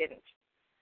if I didn't.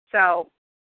 So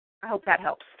I hope that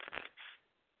helps.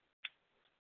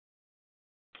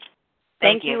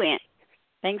 Thank you, Ann.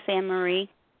 Thanks, Anne-Marie.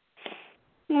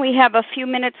 We have a few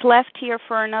minutes left here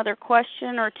for another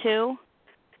question or two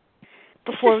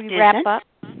before we wrap up.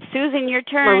 Susan, your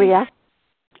turn. Maria.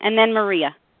 And then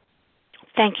Maria.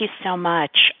 Thank you so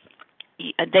much.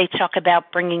 They talk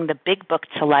about bringing the big book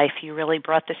to life. You really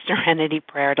brought the Serenity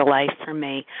prayer to life for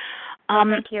me.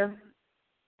 Thank you.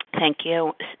 Thank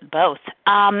you, both.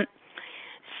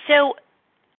 So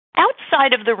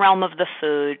outside of the realm of the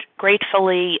food,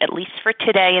 gratefully, at least for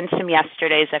today and some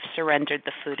yesterdays, I've surrendered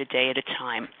the food a day at a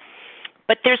time.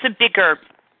 But there's a bigger,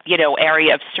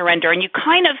 area of surrender. And you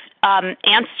kind of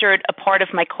answered a part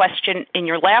of my question in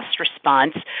your last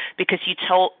response because you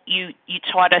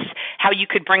taught us how you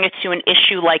could bring it to an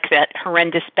issue like that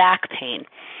horrendous back pain.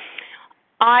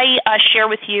 I share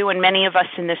with you and many of us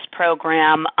in this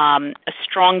program a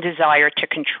strong desire to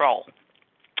control.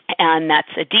 And that's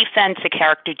a defense, a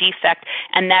character defect,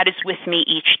 and that is with me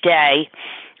each day.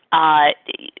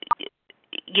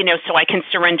 So I can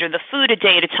surrender the food a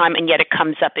day at a time, and yet it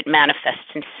comes up, it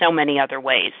manifests in so many other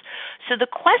ways. So the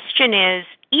question is,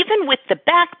 even with the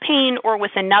back pain or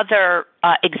with another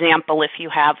example, if you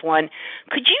have one,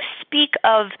 could you speak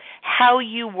of how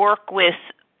you work with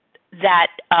that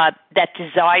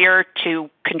desire to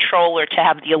control or to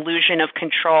have the illusion of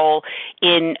control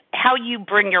in how you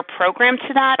bring your program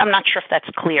to that? I'm not sure if that's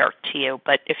clear to you,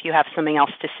 but if you have something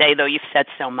else to say, though, you've said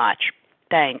so much.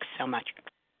 Thanks so much.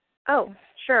 Oh,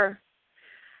 sure.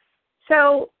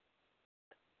 So,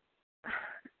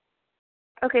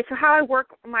 okay, so how I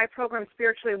work my program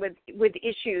spiritually with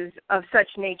issues of such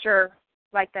nature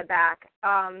like the back.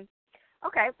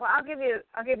 Okay, well, I'll give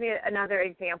you another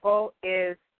example.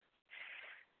 Is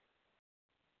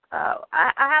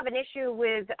I have an issue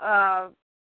with I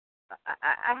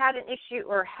had an issue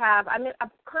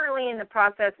I'm currently in the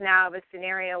process now of a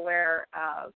scenario where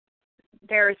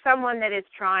there is someone that is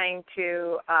trying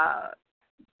to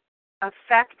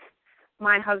affect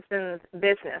my husband's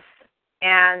business,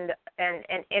 and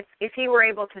if he were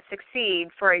able to succeed,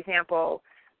 for example,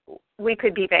 we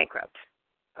could be bankrupt.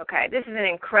 Okay, this is an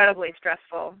incredibly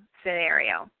stressful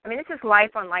scenario. I mean, this is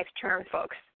life on life's terms,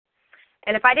 folks.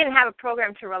 And if I didn't have a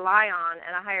program to rely on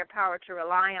and a higher power to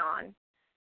rely on,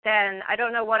 then I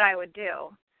don't know what I would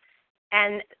do.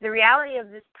 And the reality of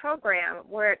this program,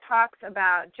 where it talks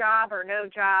about job or no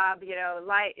job,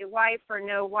 wife or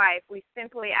no wife, we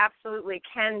simply absolutely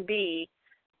can be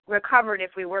recovered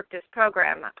if we work this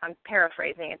program. I'm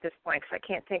paraphrasing at this point because I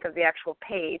can't think of the actual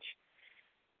page.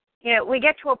 We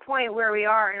get to a point where we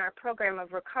are in our program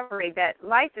of recovery that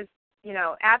life is,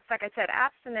 like I said,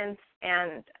 abstinence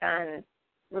and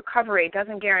recovery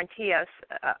doesn't guarantee us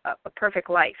a perfect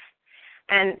life.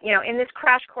 And, in this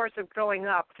crash course of growing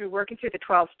up through working through the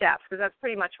 12 steps, because that's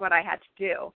pretty much what I had to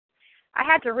do, I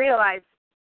had to realize,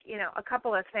 a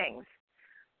couple of things.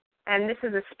 And this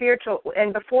is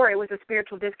and before it was a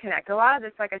spiritual disconnect. A lot of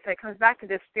this, like I said, comes back to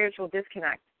this spiritual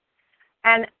disconnect.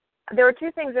 And there were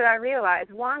two things that I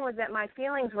realized. One was that my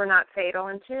feelings were not fatal,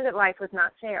 and two, that life was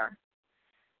not fair.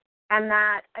 And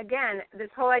that, again, this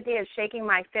whole idea of shaking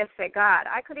my fist at God,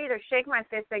 I could either shake my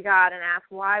fist at God and ask,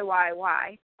 why?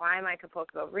 Why am I a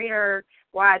compulsive overeater?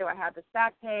 Why do I have this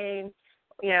back pain?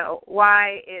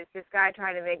 Why is this guy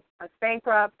trying to make us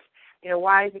bankrupt?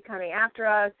 Why is he coming after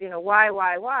us?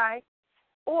 Why?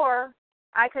 Or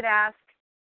I could ask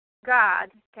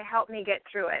God to help me get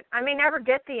through it. I may never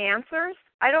get the answers.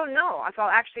 I don't know if I'll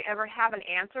actually ever have an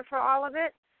answer for all of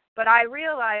it, but I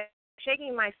realized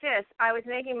shaking my fist, I was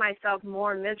making myself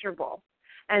more miserable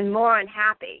and more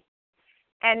unhappy.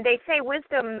 And they say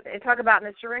wisdom, they talk about in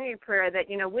the Serenity prayer that,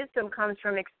 wisdom comes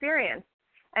from experience.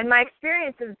 And my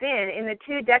experience has been in the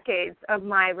 2 decades of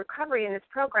my recovery in this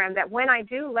program that when I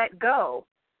do let go,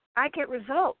 I get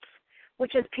results,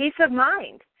 which is peace of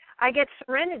mind. I get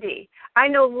serenity. I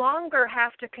no longer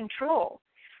have to control.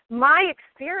 My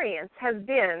experience has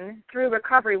been through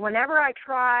recovery, whenever I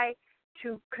try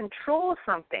to control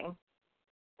something,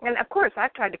 and of course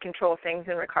I've tried to control things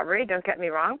in recovery, don't get me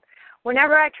wrong.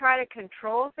 Whenever I try to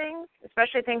control things,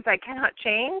 especially things I cannot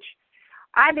change,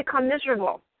 I become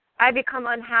miserable. I become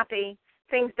unhappy.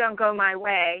 Things don't go my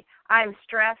way. I am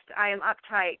stressed. I am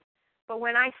uptight. But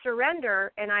when I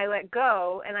surrender and I let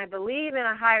go and I believe in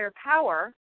a higher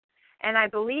power, and I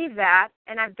believe that,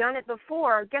 and I've done it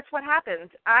before, guess what happens?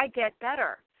 I get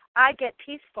better. I get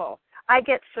peaceful. I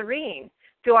get serene.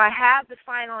 Do I have the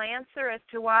final answer as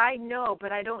to why? No,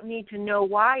 but I don't need to know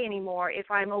why anymore if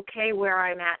I'm okay where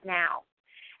I'm at now.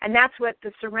 And that's what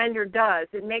the surrender does.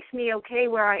 It makes me okay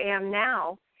where I am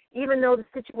now, even though the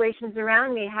situations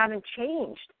around me haven't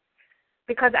changed.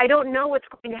 Because I don't know what's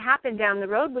going to happen down the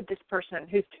road with this person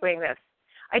who's doing this.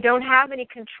 I don't have any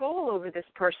control over this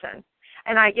person.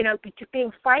 And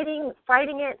fighting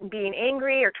it and being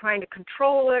angry or trying to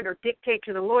control it or dictate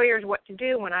to the lawyers what to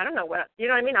do when I don't know what,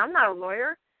 I'm not a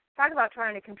lawyer. Talk about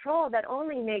trying to control, that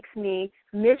only makes me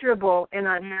miserable and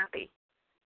unhappy.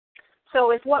 So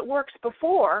if what works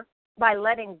before by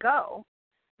letting go,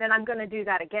 then I'm going to do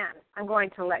that again. I'm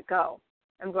going to let go.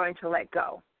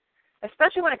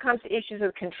 Especially when it comes to issues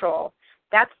of control.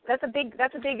 That's a big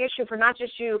issue for not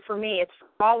just you, for me, it's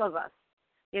for all of us.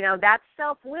 That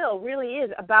self-will really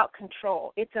is about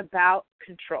control. It's about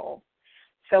control.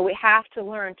 So we have to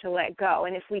learn to let go.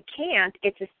 And if we can't,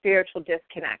 it's a spiritual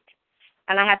disconnect.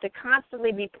 And I have to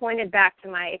constantly be pointed back to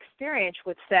my experience,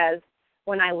 which says,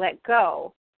 when I let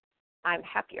go, I'm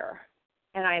happier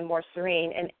and I'm more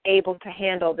serene and able to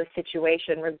handle the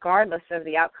situation regardless of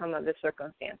the outcome of the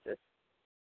circumstances.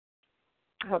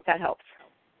 I hope that helps.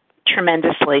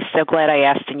 Tremendously. So glad I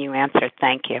asked and you answered.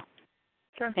 Thank you.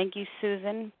 Sure. Thank you,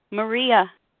 Susan.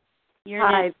 Maria, you're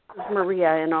Hi, next. this is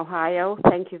Maria in Ohio.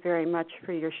 Thank you very much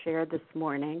for your share this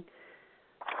morning.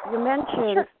 You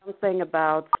mentioned something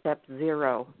about step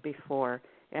 0 before,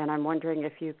 and I'm wondering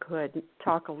if you could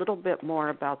talk a little bit more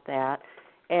about that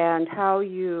and how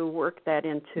you work that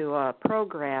into a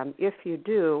program, if you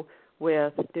do,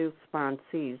 with new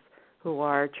sponsees who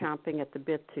are chomping at the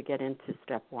bit to get into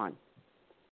step 1.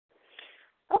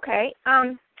 Okay.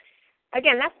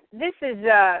 Again, this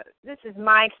is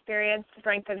my experience,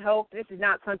 strength and hope. This is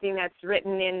not something that's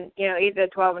written in either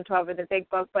 12 and 12 or the Big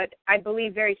Book, but I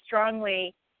believe very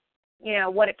strongly,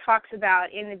 what it talks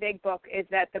about in the Big Book is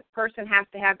that the person has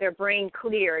to have their brain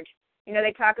cleared.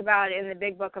 They talk about in the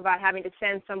Big Book about having to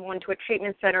send someone to a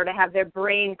treatment center to have their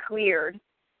brain cleared,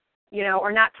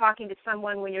 or not talking to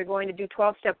someone when you're going to do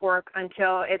 12-step work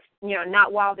until it's,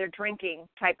 not while they're drinking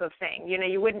type of thing.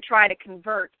 You wouldn't try to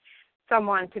convert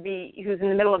someone to be who's in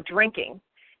the middle of drinking,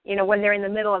 when they're in the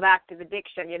middle of active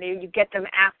addiction. You get them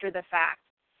after the fact.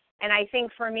 And I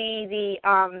think for me,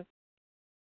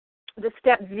 the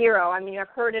step 0, I've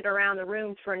heard it around the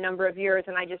room for a number of years,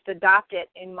 and I just adopt it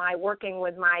in my working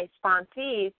with my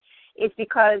sponsees, is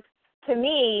because to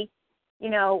me,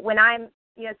 when I'm,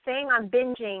 saying I'm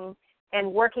binging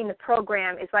and working the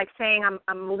program is like saying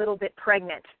I'm a little bit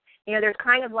pregnant. There's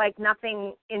kind of like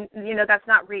nothing in, that's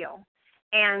not real.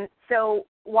 And so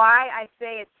why I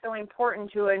say it's so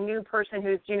important to a new person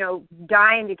who's,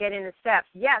 dying to get into steps.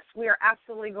 Yes, we are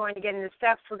absolutely going to get into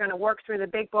steps. We're going to work through the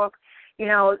Big Book,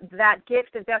 that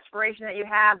gift of desperation that you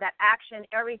have, that action,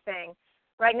 everything.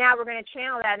 Right now we're going to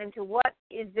channel that into what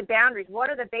is the boundaries, what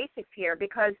are the basics here,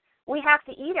 because we have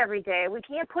to eat every day. We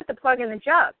can't put the plug in the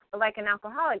jug like an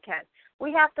alcoholic can.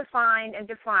 We have to find and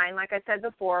define, like I said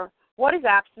before, what is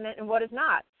abstinent and what is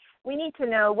not. We need to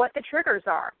know what the triggers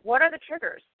are. What are the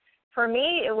triggers? For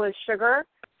me, it was sugar,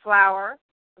 flour,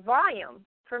 volume.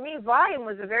 For me, volume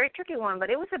was a very tricky one, but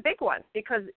it was a big one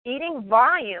because eating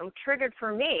volume triggered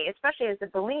for me, especially as a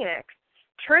bulimic,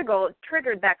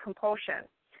 triggered that compulsion.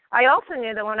 I also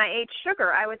knew that when I ate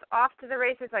sugar, I was off to the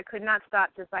races. I could not stop,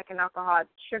 just like an alcoholic.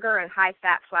 Sugar and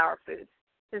high-fat flour foods.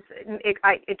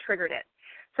 It triggered it.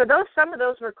 So some of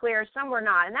those were clear, some were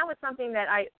not. And that was something that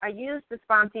I used the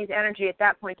sponsee's energy at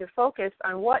that point to focus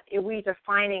on what are we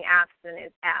defining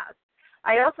abstinence as.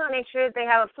 I also make sure that they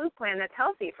have a food plan that's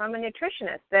healthy from a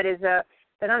nutritionist that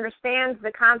understands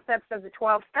the concepts of the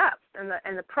 12 steps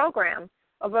and the program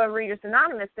of Overeaters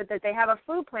Anonymous, that they have a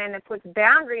food plan that puts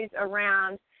boundaries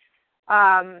around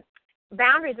them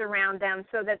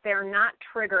so that they're not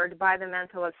triggered by the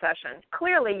mental obsession.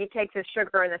 Clearly, you take the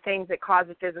sugar and the things that cause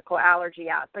a physical allergy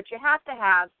out, but you have to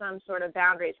have some sort of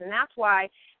boundaries, and that's why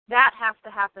that has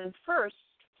to happen first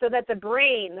so that the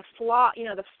brain,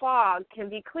 the fog can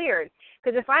be cleared.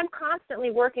 Because if I'm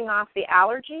constantly working off the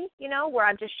allergy, where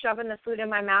I'm just shoving the food in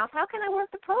my mouth, how can I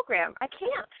work the program? I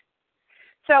can't.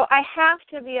 So I have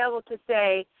to be able to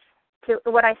say,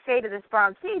 what I say to the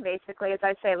sponsee basically is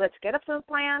I say, let's get a food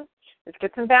plan, let's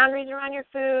get some boundaries around your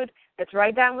food, let's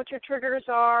write down what your triggers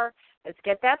are, let's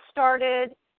get that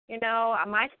started.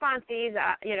 My sponsees,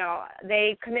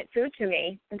 they commit food to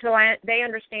me until they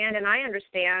understand and I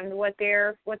understand what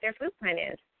their food plan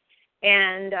is,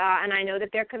 and I know that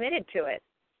they're committed to it.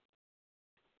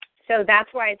 So that's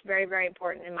why it's very, very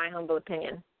important in my humble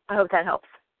opinion. I hope that helps.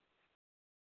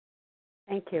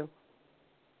 Thank you.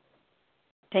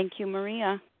 Thank you,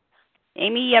 Maria.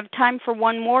 Amy, you have time for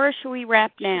one more, or should we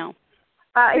wrap now?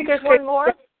 If there's one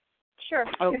more, sure.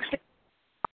 Okay.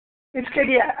 It's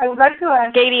Katie. I would like to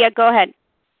ask. Katie, go ahead.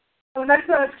 I would like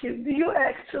to ask you, do you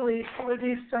actually, for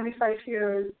these 25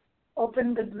 years,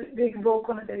 open the Big Book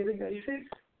on a daily basis?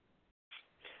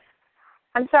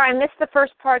 I'm sorry, I missed the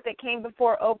first part that came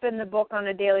before open the book on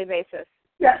a daily basis.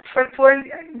 Yeah,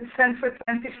 in the sense for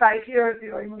 25 years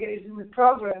you're engaged in the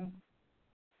program.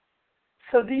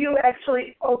 So do you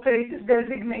actually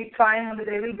designate time on a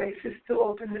daily basis to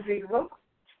open the Big Book?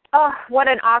 Oh, what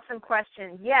an awesome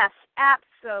question. Yes,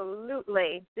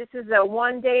 absolutely. This is a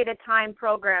one-day-at-a-time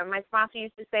program. My sponsor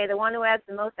used to say the one who has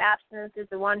the most abstinence is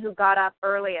the one who got up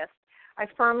earliest. I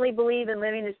firmly believe in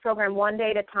living this program one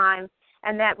day at a time,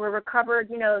 and that we're recovered,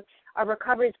 our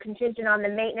recovery is contingent on the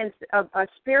maintenance of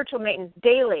spiritual maintenance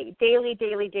daily.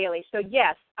 So,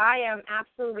 yes, I am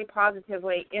absolutely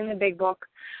positively in the Big Book.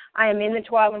 I am in the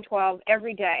 12 and 12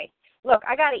 every day. Look,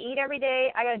 I got to eat every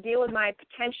day. I got to deal with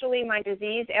my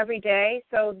disease every day.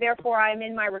 So, therefore, I am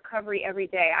in my recovery every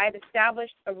day. I have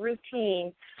established a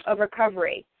routine of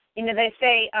recovery. They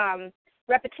say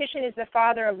repetition is the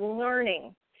father of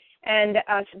learning. And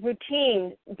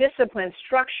routine, discipline,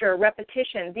 structure,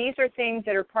 repetition, these are things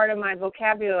that are part of my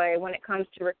vocabulary when it comes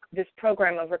to this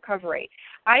program of recovery.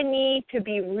 I need to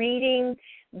be reading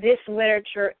this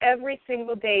literature every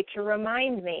single day to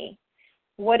remind me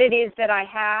what it is that I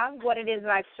have, what it is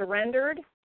that I've surrendered,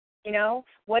 You know,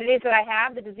 what it is that I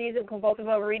have, the disease of compulsive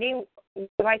overeating,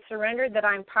 do I surrender that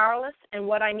I'm powerless, and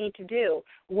what I need to do,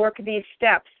 work these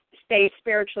steps, stay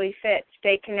spiritually fit,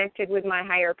 stay connected with my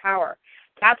higher power.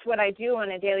 That's what I do on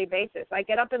a daily basis. I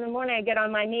get up in the morning, I get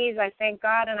on my knees, I thank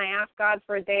God, and I ask God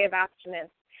for a day of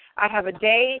abstinence. I have a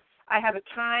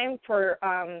time for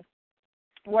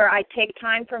where I take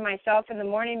time for myself in the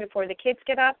morning before the kids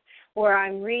get up, where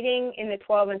I'm reading in the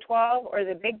 12 and 12 or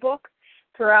the big book.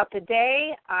 Throughout the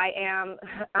day,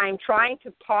 I'm trying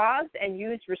to pause and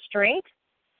use restraint.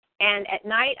 And at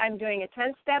night, I'm doing a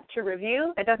 10-step to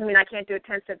review. That doesn't mean I can't do a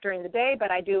 10-step during the day,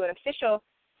 but I do an official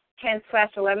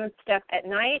 10/11th step at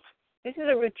night. This is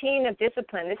a routine of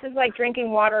discipline. This is like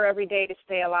drinking water every day to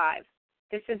stay alive.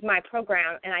 This is my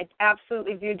program, and I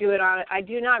absolutely do it on it. I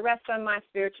do not rest on my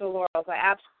spiritual laurels. I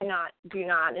absolutely do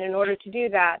not. And in order to do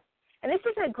that, and this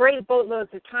isn't great boatloads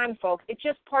of time, folks. It's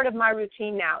just part of my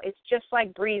routine now. It's just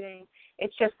like breathing.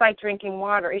 It's just like drinking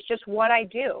water. It's just what I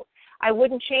do. I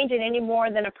wouldn't change it any more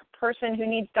than a person who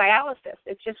needs dialysis.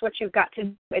 It's just what you've got to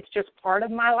do. It's just part of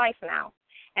my life now,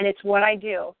 and it's what I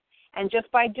do. And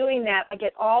just by doing that, I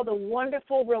get all the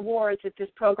wonderful rewards that this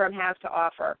program has to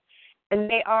offer. And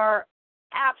they are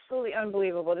absolutely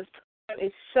unbelievable. This program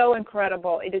is so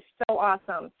incredible. It is so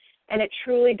awesome. And it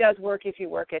truly does work if you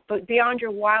work it, but beyond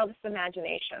your wildest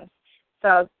imagination.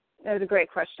 So that was a great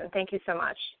question. Thank you so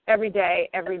much. Every day,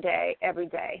 every day, every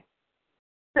day.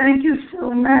 Thank you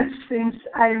so much. Since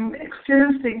I'm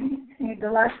experiencing in the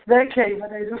last decade,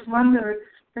 but I just wonder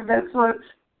if that's what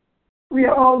we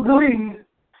are all doing.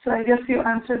 So I guess you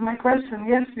answered my question.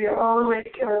 Yes, we are all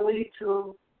awake early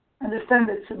to understand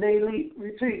it's a daily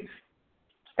retreat.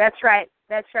 That's right.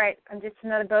 That's right. I'm just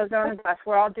another bozo on the bus.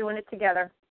 We're all doing it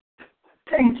together.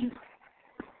 Thank you.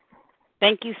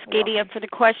 Thank you, Skadia, for the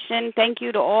question. Thank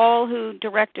you to all who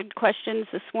directed questions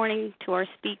this morning to our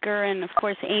speaker. And, of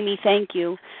course, Amy, thank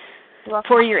you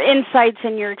for your insights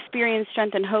and your experience,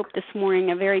 strength, and hope this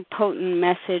morning, a very potent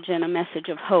message and a message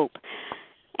of hope.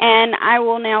 And I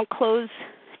will now close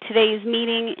today's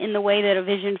meeting in the way that A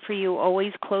Vision for You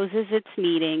always closes its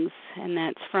meetings, and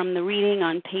that's from the reading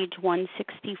on page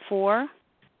 164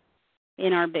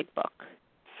 in our big book.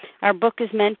 Our book is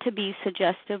meant to be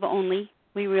suggestive only.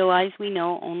 We realize we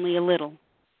know only a little.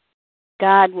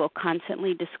 God will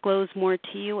constantly disclose more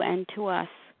to you and to us.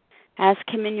 Ask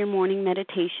Him in your morning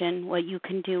meditation what you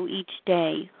can do each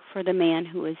day for the man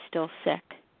who is still sick.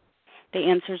 The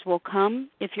answers will come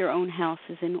if your own house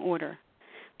is in order.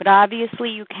 But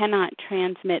obviously you cannot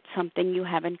transmit something you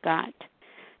haven't got.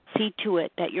 See to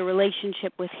it that your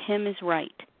relationship with Him is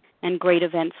right, and great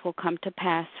events will come to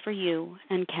pass for you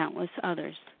and countless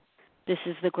others. This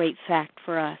is the great fact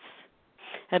for us.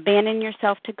 Abandon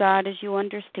yourself to God as you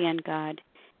understand God.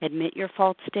 Admit your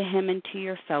faults to Him and to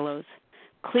your fellows.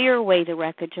 Clear away the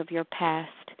wreckage of your past.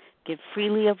 Give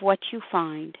freely of what you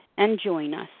find, and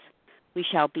join us. We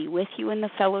shall be with you in the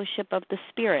fellowship of the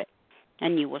Spirit,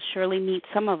 and you will surely meet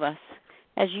some of us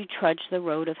as you trudge the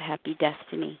road of happy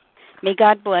destiny. May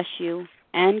God bless you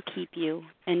and keep you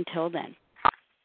until then.